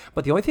is.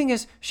 But the only thing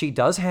is, she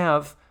does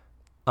have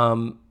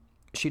room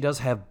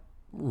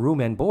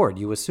and board.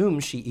 You assume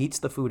she eats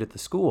the food at the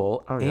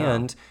school,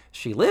 and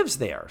she lives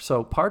there.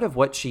 So part of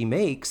what she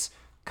makes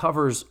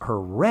covers her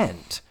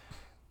rent,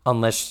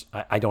 unless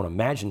I don't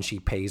imagine she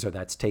pays or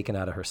that's taken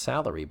out of her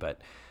salary.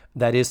 But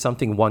that is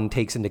something one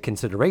takes into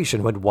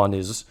consideration when one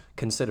is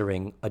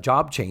considering a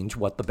job change,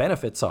 what the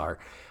benefits are.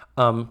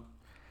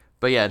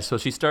 But yeah, so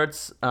she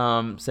starts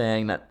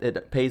saying that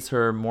it pays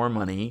her more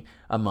money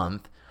a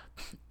month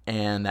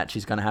and that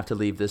she's going to have to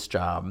leave this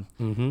job.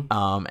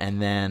 Mm-hmm.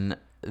 And then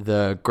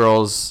the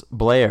girl's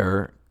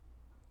Blair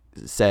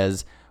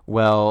says,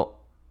 well,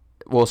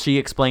 she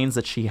explains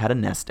that she had a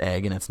nest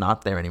egg and it's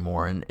not there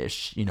anymore. And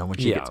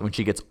when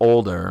she gets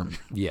older,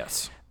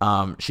 yes,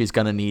 she's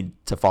going to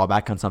need to fall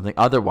back on something.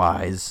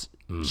 Otherwise,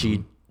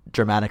 she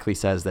dramatically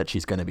says that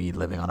she's going to be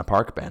living on a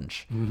park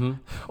bench. Mm-hmm.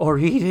 Or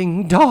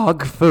eating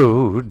dog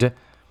food.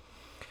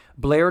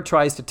 Blair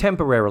tries to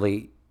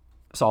temporarily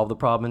solve the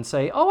problem and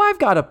say, oh, I've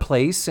got a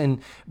place.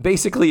 And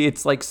basically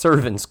it's like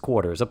servants'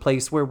 quarters, a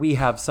place where we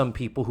have some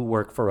people who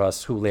work for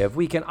us who live.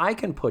 I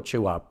can put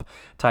you up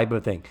type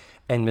of thing.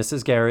 And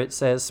Mrs. Garrett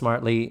says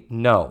smartly,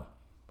 no,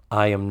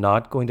 I am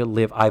not going to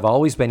live. I've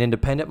always been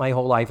independent my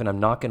whole life and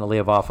I'm not going to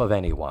live off of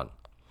anyone.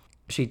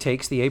 She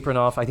takes the apron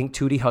off. I think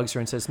Tootie hugs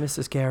her and says,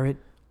 Mrs. Garrett,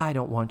 I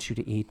don't want you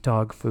to eat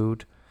dog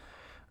food.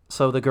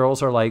 So the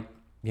girls are like,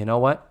 you know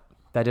what?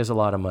 That is a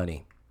lot of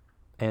money.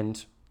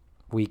 And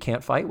we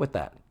can't fight with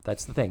that.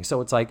 That's the thing.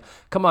 So it's like,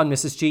 come on,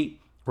 Mrs.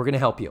 G, we're going to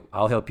help you.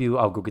 I'll help you.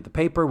 I'll go get the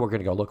paper. We're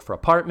going to go look for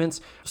apartments.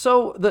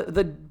 So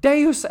the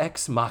deus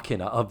ex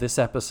machina of this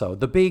episode,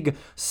 the big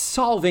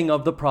solving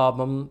of the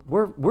problem,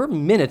 we're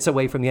minutes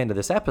away from the end of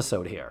this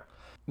episode here.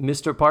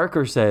 Mr.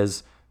 Parker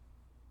says,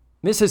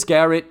 Mrs.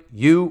 Garrett,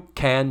 you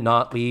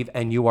cannot leave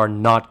and you are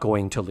not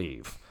going to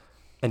leave.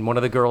 And one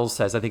of the girls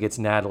says, I think it's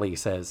Natalie,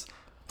 says,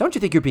 don't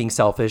you think you're being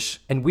selfish?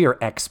 And we are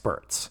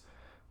experts.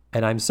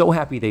 And I'm so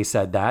happy they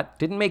said that.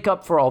 Didn't make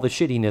up for all the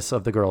shittiness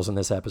of the girls in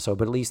this episode,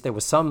 but at least there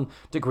was some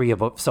degree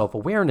of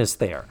self-awareness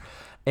there.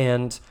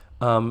 And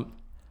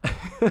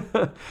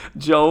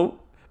Joe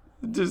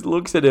just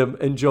looks at him,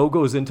 and Joe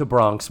goes into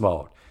Bronx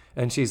mode.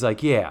 And she's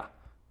like, yeah.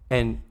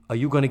 And are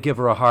you going to give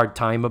her a hard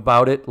time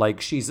about it? Like,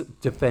 she's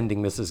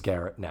defending Mrs.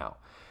 Garrett now.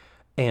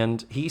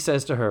 And he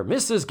says to her,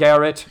 Mrs.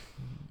 Garrett,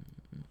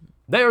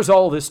 there's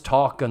all this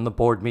talk in the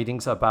board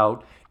meetings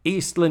about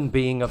Eastland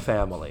being a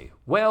family.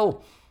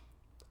 Well,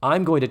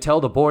 I'm going to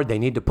tell the board they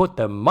need to put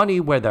their money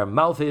where their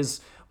mouth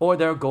is, or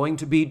there are going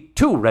to be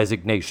 2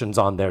 resignations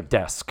on their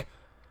desk.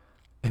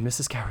 And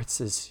Mrs. Garrett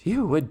says,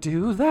 you would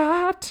do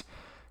that?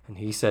 And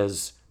he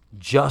says,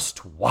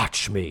 just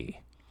watch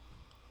me.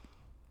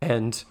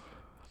 And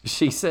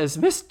she says,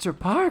 Mr.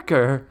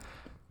 Parker,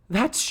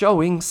 that's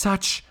showing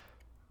such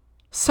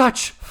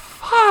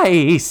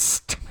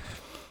feist.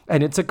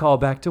 And it's a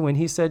callback to when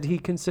he said he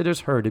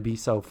considers her to be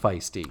so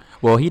feisty.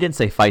 Well, he didn't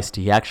say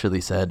feisty. He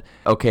actually said,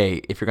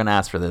 okay, if you're going to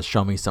ask for this,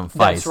 show me some feist.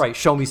 That's right.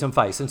 Show me some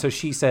feist. And so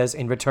she says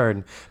in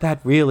return, that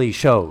really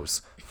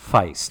shows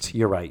feist.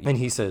 You're right. And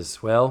he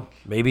says, well,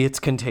 maybe it's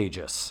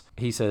contagious.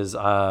 He says,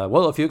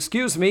 well, if you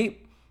excuse me,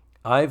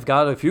 I've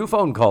got a few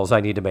phone calls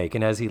I need to make.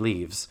 And as he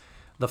leaves,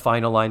 the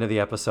final line of the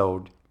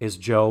episode is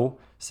Joe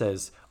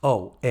says,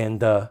 oh,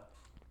 and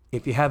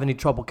if you have any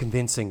trouble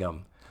convincing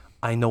them,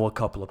 I know a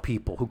couple of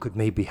people who could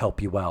maybe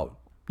help you out,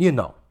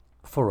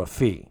 for a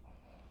fee.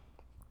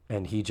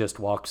 And he just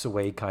walks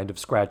away kind of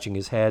scratching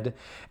his head.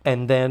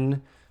 And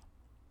then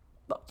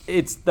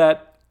it's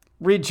that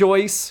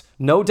rejoice,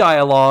 no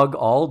dialogue,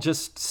 all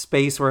just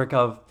space work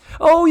of,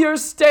 oh, you're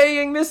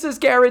staying, Mrs.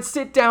 Garrett,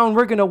 sit down,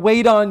 we're going to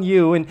wait on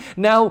you. And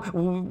now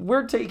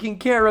we're taking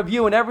care of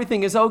you and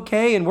everything is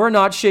okay and we're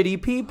not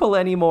shitty people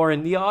anymore.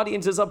 And the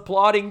audience is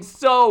applauding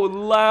so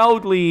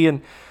loudly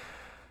and...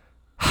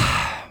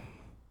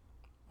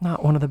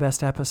 Not one of the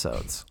best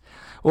episodes.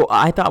 Well,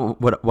 I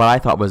thought what I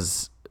thought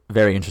was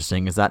very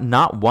interesting is that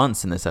not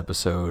once in this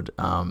episode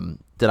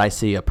did I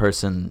see a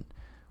person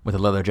with a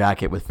leather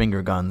jacket with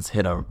finger guns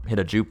hit a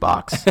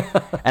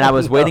jukebox, and I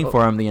was waiting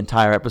for him the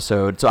entire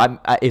episode. So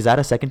is that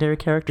a secondary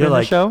character in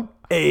the show?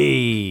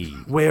 Hey,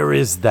 where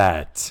is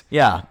that?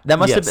 Yeah, that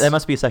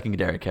must be a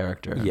secondary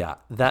character. Yeah,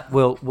 that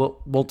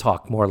we'll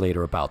talk more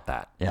later about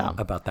that. Yeah,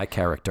 about that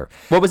character.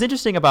 What was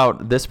interesting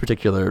about this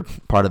particular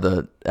part of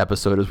the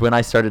episode is when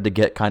I started to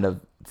get kind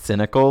of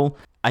cynical.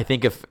 I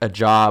think if a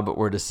job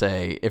were to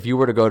say, if you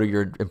were to go to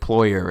your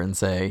employer and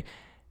say,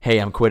 "Hey,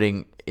 I'm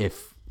quitting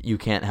if you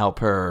can't help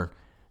her,"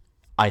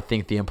 I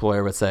think the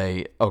employer would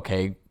say,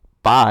 "Okay,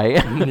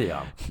 bye."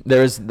 Yeah.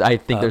 There's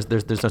no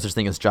such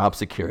thing as job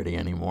security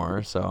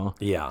anymore. So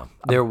yeah,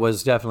 there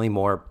was definitely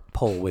more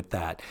pull with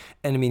that.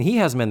 And I mean, he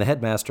hasn't been the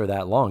headmaster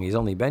that long. He's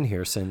only been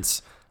here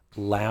since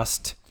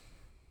last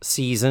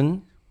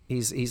season.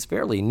 He's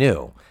fairly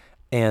new.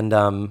 And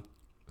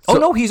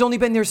he's only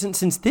been there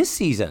since this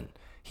season.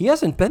 He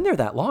hasn't been there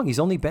that long. He's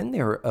only been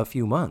there a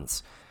few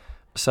months.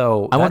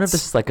 So I wonder if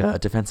this is like a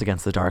Defense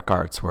Against the Dark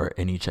Arts, where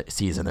in each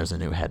season there's a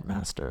new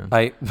headmaster.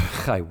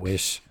 I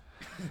wish.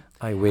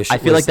 I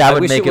feel like that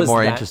would make it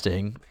more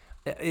interesting.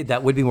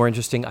 That would be more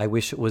interesting. I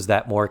wish it was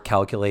that more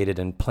calculated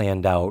and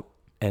planned out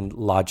and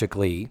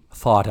logically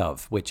thought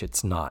of, which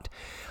it's not.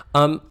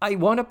 I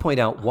want to point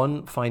out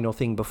one final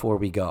thing before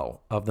we go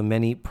of the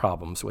many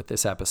problems with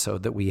this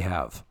episode that we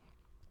have.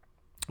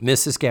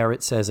 Mrs.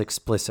 Garrett says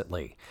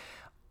explicitly,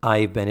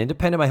 I've been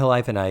independent my whole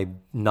life and I'm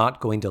not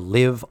going to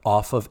live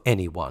off of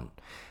anyone.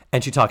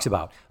 And she talks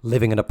about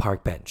living on a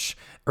park bench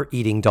or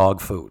eating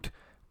dog food.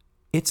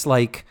 It's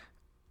like,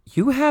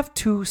 you have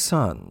 2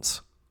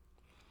 sons.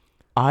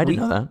 I didn't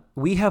know that.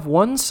 We have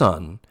one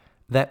son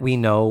that we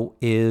know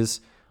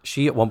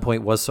she at one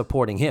point was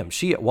supporting him.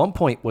 She at one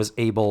point was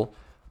able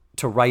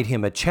to write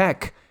him a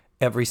check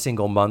every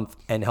single month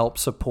and help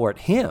support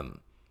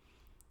him.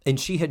 And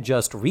she had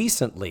just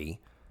recently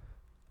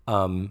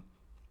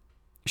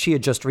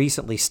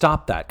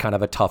stopped that kind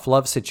of a tough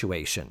love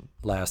situation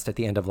at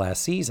the end of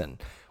last season,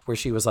 where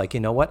she was like, you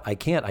know what? I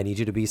can't. I need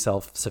you to be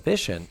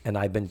self-sufficient. And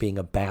I've been being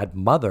a bad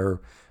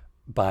mother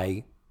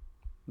by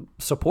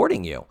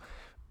supporting you.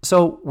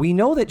 So we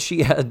know that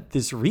she had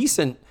this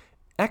recent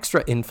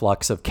extra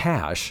influx of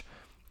cash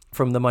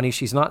from the money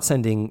she's not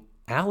sending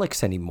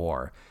Alex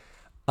anymore.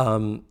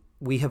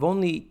 We have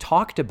only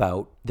talked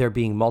about there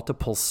being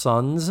multiple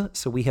sons,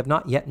 so we have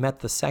not yet met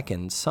the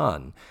second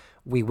son.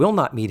 We will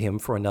not meet him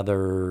for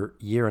another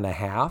 1.5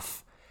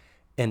 years.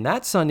 And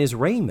that son is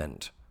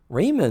Raymond.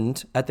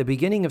 Raymond, at the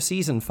beginning of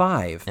season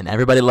 5. And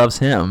everybody loves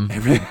him.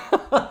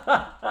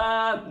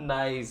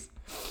 Nice.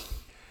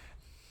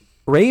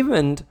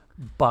 Raymond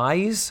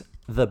buys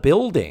the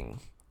building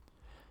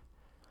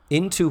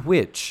into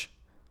which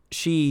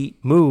she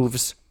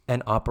moves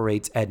and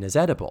operates Edna's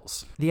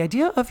Edibles. The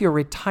idea of your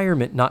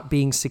retirement not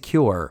being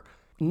secure,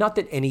 not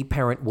that any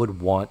parent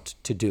would want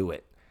to do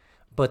it,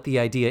 but the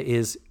idea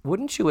is,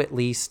 wouldn't you at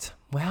least,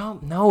 well,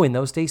 no, in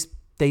those days,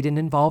 they didn't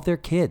involve their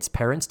kids.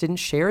 Parents didn't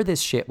share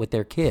this shit with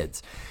their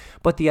kids.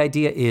 But the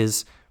idea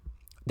is,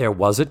 there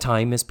was a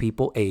time as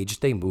people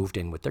aged, they moved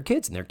in with their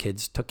kids and their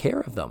kids took care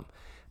of them.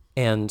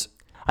 And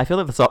I feel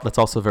like that's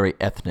also a very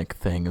ethnic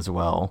thing as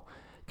well.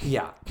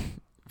 Yeah.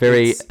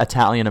 Very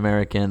Italian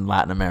American,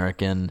 Latin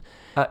American.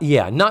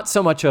 Yeah, not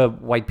so much a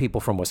white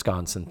people from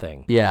Wisconsin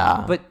thing.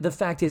 Yeah. But the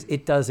fact is,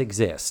 it does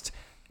exist.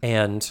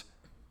 And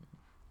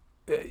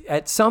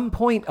at some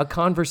point, a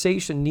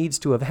conversation needs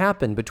to have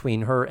happened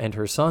between her and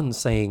her son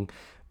saying,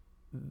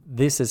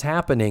 this is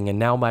happening and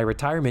now my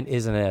retirement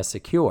isn't as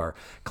secure.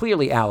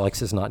 Clearly,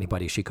 Alex is not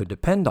anybody she could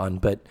depend on,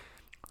 but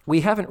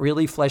we haven't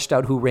really fleshed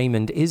out who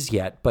Raymond is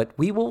yet. But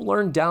we will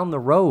learn down the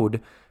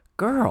road,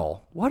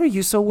 girl, what are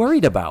you so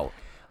worried about?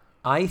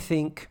 I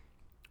think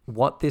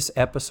what this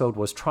episode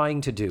was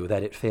trying to do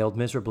that it failed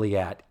miserably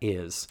at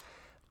is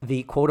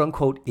the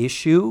quote-unquote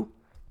issue.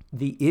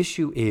 The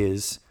issue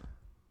is,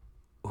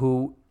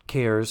 who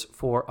cares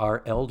for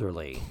our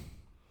elderly?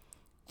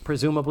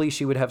 Presumably,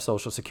 she would have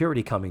Social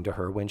Security coming to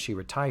her when she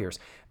retires.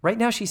 Right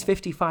now, she's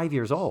 55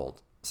 years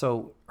old.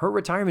 So her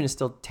retirement is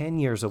still 10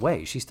 years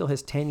away. She still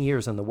has 10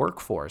 years in the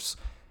workforce,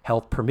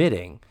 health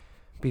permitting,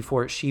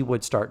 before she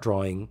would start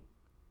drawing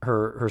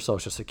her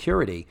Social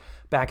Security.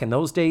 Back in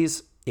those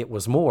days, it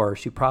was more.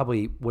 She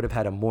probably would have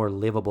had a more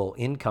livable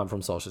income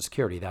from Social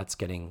Security. That's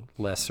getting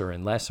lesser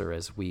and lesser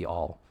as we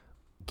all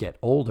get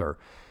older.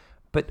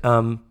 But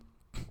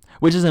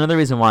which is another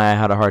reason why I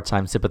had a hard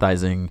time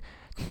sympathizing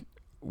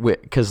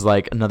with, because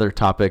like another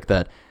topic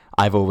that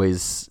I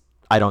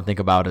don't think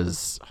about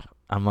is,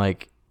 I'm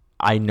like,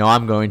 I know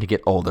I'm going to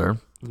get older.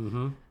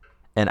 Mm-hmm.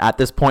 And at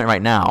this point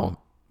right now,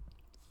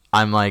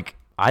 I'm like,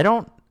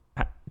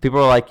 people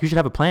are like, you should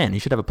have a plan. You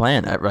should have a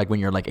plan like when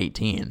you're like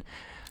 18.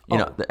 You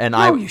know, and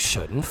no, you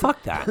shouldn't.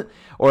 Fuck that.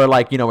 Or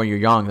like, you know, when you're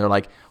young, they're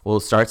like, well,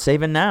 start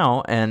saving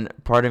now. And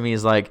part of me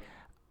is like,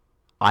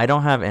 I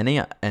don't have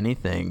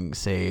anything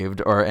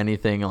saved or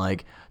anything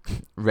like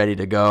ready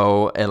to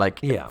go and like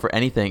for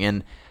anything.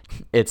 And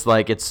it's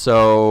like, it's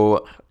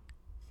so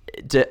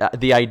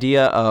the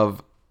idea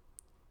of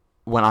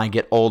when I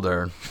get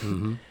older,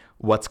 mm-hmm.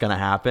 what's going to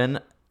happen?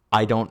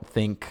 I don't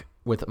think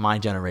with my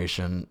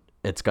generation,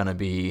 it's going to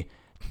be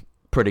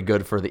pretty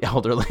good for the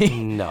elderly.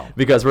 No.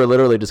 Because we're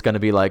literally just going to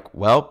be like,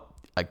 well,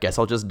 I guess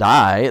I'll just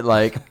die.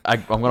 Like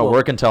I'm going to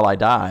work until I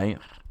die.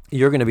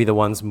 You're going to be the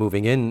ones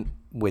moving in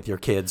with your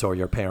kids or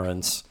your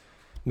parents.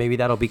 Maybe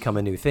that'll become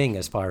a new thing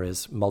as far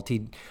as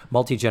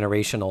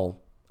multi-generational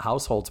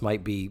households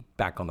might be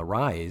back on the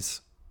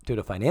rise due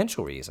to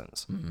financial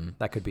reasons. Mm-hmm.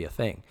 That could be a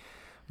thing.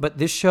 But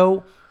this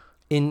show,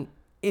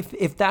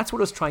 if that's what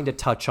it was trying to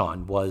touch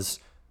on, was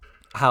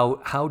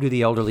how do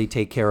the elderly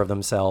take care of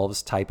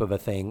themselves type of a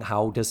thing.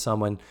 How does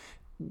someone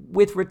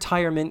with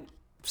retirement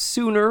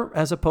sooner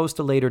as opposed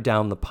to later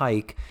down the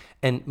pike,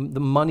 and the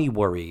money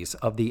worries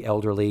of the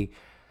elderly.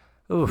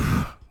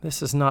 Oof,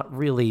 this is not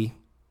really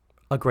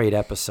a great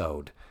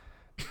episode.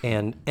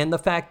 And the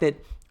fact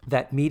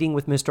that meeting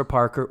with Mr.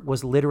 Parker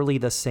was literally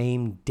the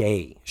same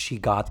day she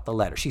got the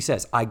letter. She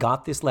says, I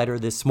got this letter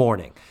this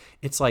morning.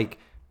 It's like,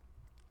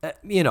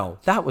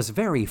 that was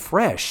very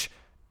fresh.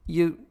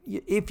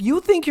 If you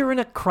think you're in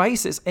a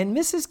crisis, and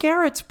Mrs.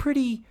 Garrett's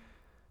pretty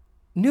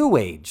new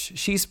age.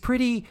 She's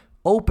pretty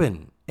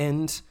open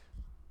and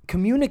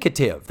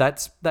communicative.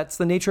 That's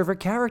the nature of her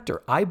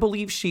character. I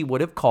believe she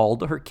would have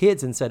called her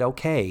kids and said,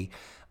 okay,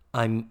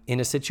 I'm in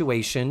a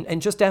situation,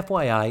 and just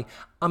FYI,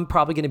 I'm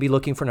probably going to be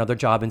looking for another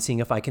job and seeing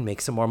if I can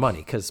make some more money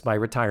because my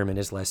retirement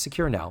is less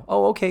secure now.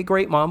 Oh, okay,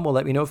 great, Mom. Well,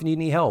 let me know if you need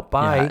any help.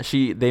 Bye.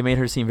 Yeah, they made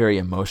her seem very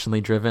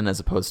emotionally driven as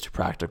opposed to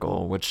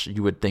practical, which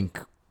you would think,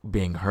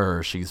 being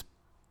her, she's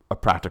a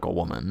practical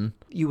woman.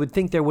 You would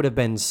think there would have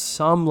been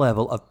some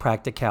level of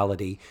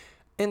practicality.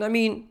 And I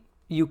mean,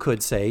 you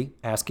could say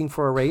asking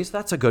for a raise,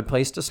 that's a good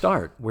place to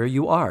start. Where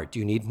you are. Do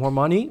you need more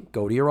money?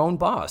 Go to your own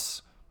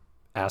boss.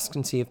 Ask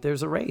and see if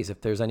there's a raise,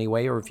 if there's any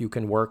way, or if you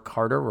can work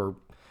harder or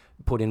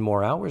put in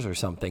more hours or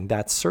something.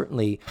 That's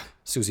certainly,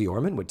 Susie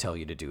Orman would tell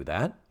you to do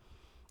that.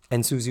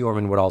 And Susie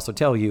Orman would also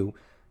tell you,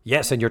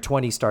 yes, in your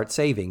 20s, start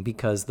saving,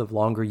 because the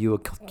longer you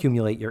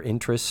accumulate your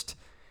interest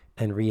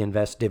and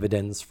reinvest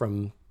dividends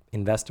from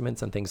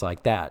investments and things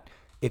like that,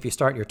 if you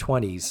start in your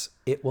 20s,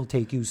 it will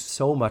take you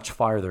so much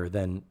farther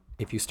than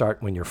if you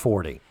start when you're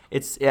 40.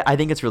 I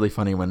think it's really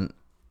funny when,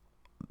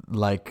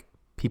 like,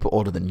 people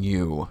older than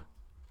you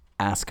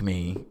ask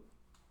me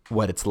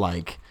what it's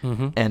like,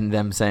 and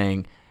them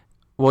saying,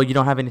 well, you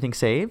don't have anything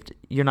saved?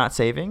 You're not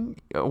saving?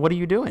 What are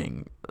you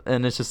doing?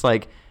 And it's just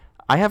like,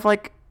 I have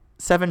like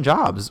 7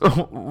 jobs.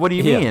 What do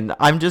you mean?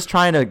 I'm just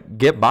trying to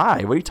get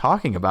by. What are you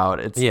talking about?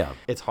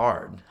 It's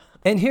hard.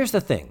 And here's the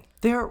thing.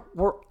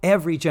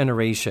 Every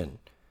generation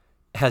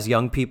has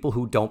young people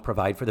who don't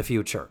provide for the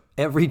future.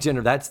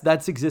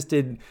 That's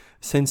existed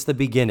since the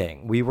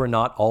beginning. We were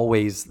not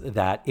always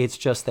that. It's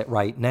just that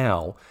right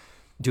now,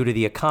 due to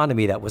the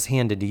economy that was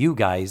handed to you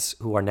guys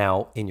who are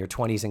now in your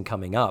 20s and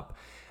coming up,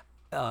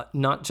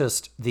 not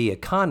just the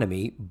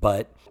economy,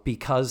 but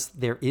because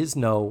there is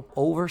no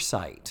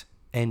oversight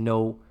and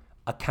no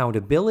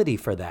accountability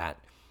for that,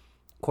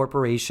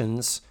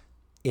 corporations,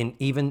 in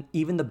even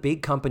the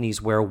big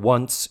companies where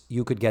once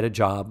you could get a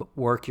job,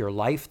 work your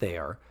life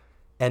there,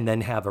 and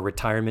then have a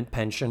retirement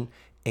pension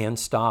and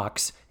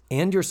stocks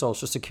and your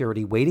Social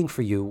Security waiting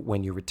for you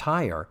when you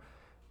retire,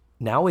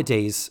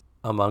 nowadays,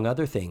 among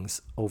other things,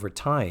 over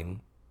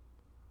time,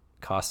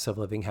 costs of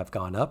living have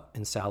gone up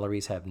and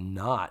salaries have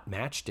not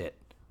matched it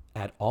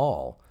at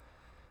all.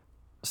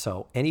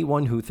 So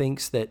anyone who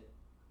thinks that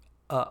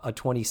a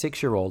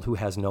 26-year-old who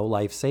has no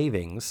life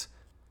savings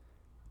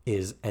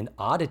is an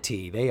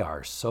oddity, they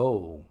are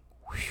so...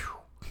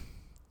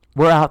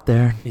 We're out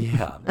there.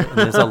 Yeah.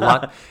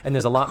 And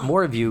there's a lot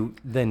more of you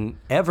than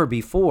ever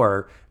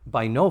before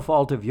by no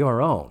fault of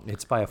your own.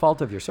 It's by a fault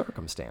of your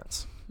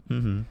circumstance.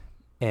 Mm-hmm.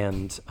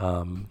 And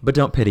but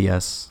don't pity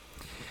us.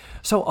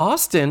 So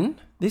Austin,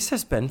 this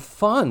has been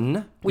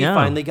fun. We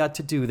finally got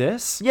to do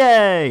this.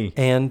 Yay!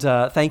 And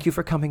thank you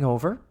for coming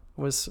over.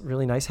 It was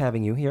really nice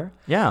having you here.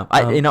 Yeah.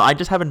 I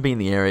just haven't been in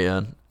the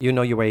area. You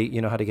know your way.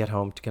 You know how to get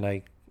home. Can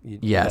I?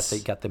 Yes. You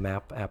got the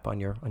map app on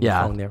your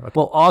phone there.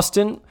 Well,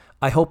 Austin,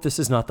 I hope this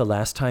is not the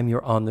last time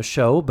you're on the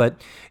show, but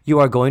you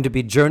are going to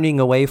be journeying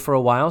away for a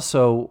while.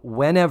 So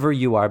whenever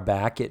you are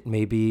back, it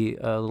may be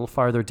a little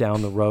farther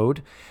down the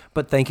road.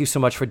 But thank you so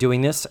much for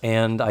doing this.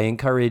 And I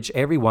encourage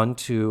everyone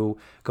to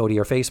go to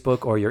your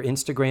Facebook or your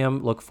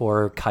Instagram, look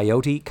for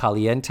Coyote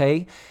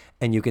Caliente,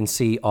 and you can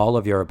see all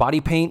of your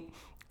body paint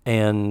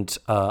and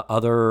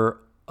other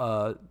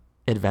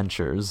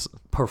adventures,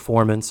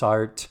 performance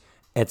art,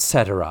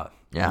 etc.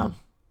 Yeah.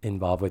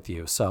 Involved with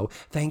you. So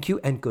thank you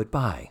and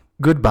goodbye.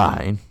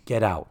 Goodbye.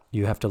 Get out.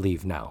 You have to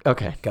leave now.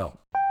 Okay. Go.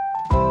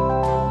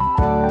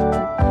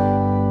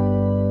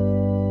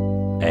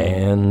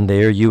 And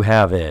there you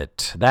have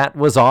it. That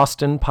was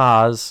Austin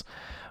Paz,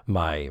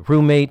 my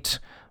roommate,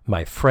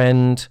 my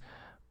friend,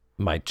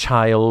 my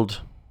child,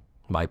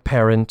 my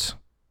parent,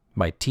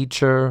 my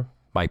teacher,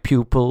 my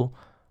pupil,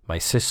 my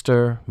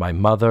sister, my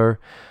mother.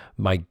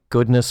 My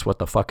goodness, what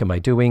the fuck am I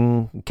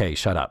doing? Okay,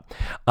 shut up.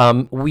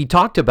 We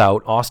talked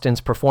about Austin's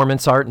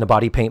performance art and the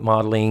body paint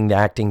modeling, the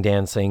acting,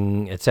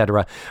 dancing,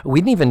 etc. We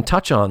didn't even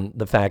touch on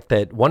the fact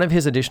that one of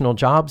his additional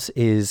jobs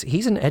is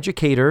he's an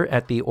educator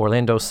at the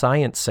Orlando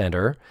Science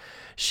Center,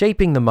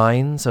 shaping the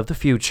minds of the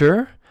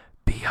future.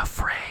 Be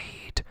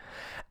afraid.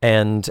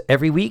 And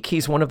every week,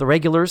 he's one of the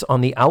regulars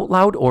on the Out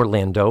Loud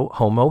Orlando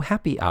Homo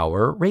Happy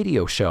Hour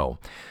radio show,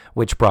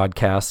 which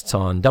broadcasts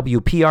on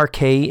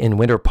WPRK in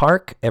Winter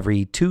Park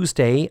every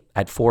Tuesday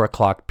at 4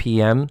 o'clock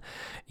p.m.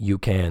 You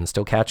can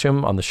still catch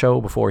him on the show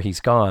before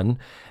he's gone,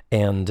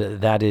 and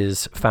that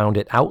is found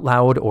at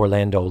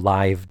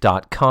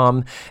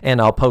OutloudOrlandoLive.com, and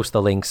I'll post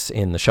the links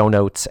in the show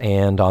notes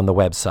and on the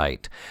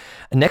website.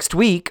 Next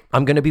week,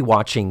 I'm going to be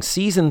watching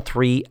Season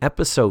 3,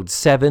 Episode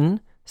 7,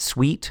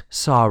 Sweet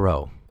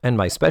Sorrow. And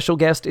my special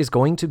guest is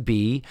going to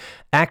be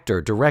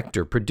actor,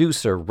 director,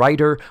 producer,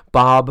 writer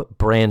Bob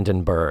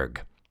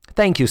Brandenburg.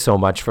 Thank you so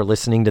much for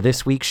listening to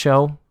this week's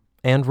show.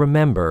 And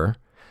remember,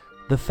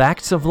 the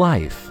facts of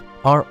life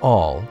are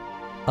all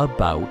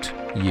about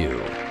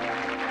you.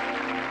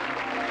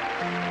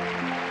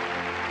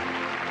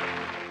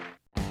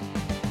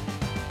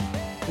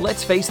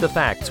 Let's Face the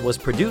Facts was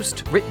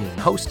produced, written,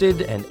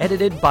 hosted, and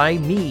edited by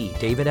me,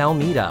 David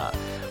Almeida.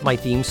 My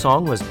theme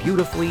song was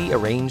beautifully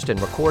arranged and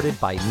recorded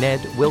by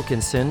Ned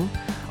Wilkinson.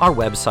 Our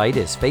website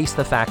is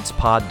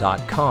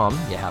facethefactspod.com.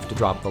 You have to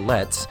drop the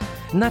lets.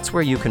 and that's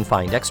where you can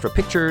find extra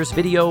pictures,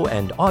 video,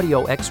 and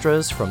audio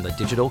extras from the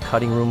digital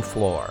cutting room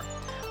floor.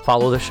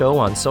 Follow the show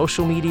on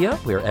social media.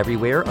 We're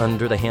everywhere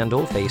under the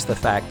handle Face the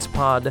Facts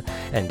Pod.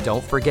 And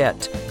don't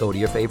forget, go to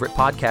your favorite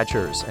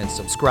podcatchers and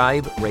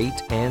subscribe,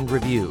 rate, and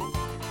review.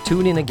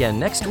 Tune in again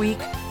next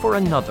week for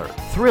another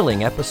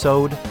thrilling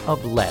episode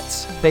of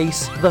Let's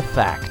Face the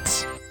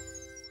Facts.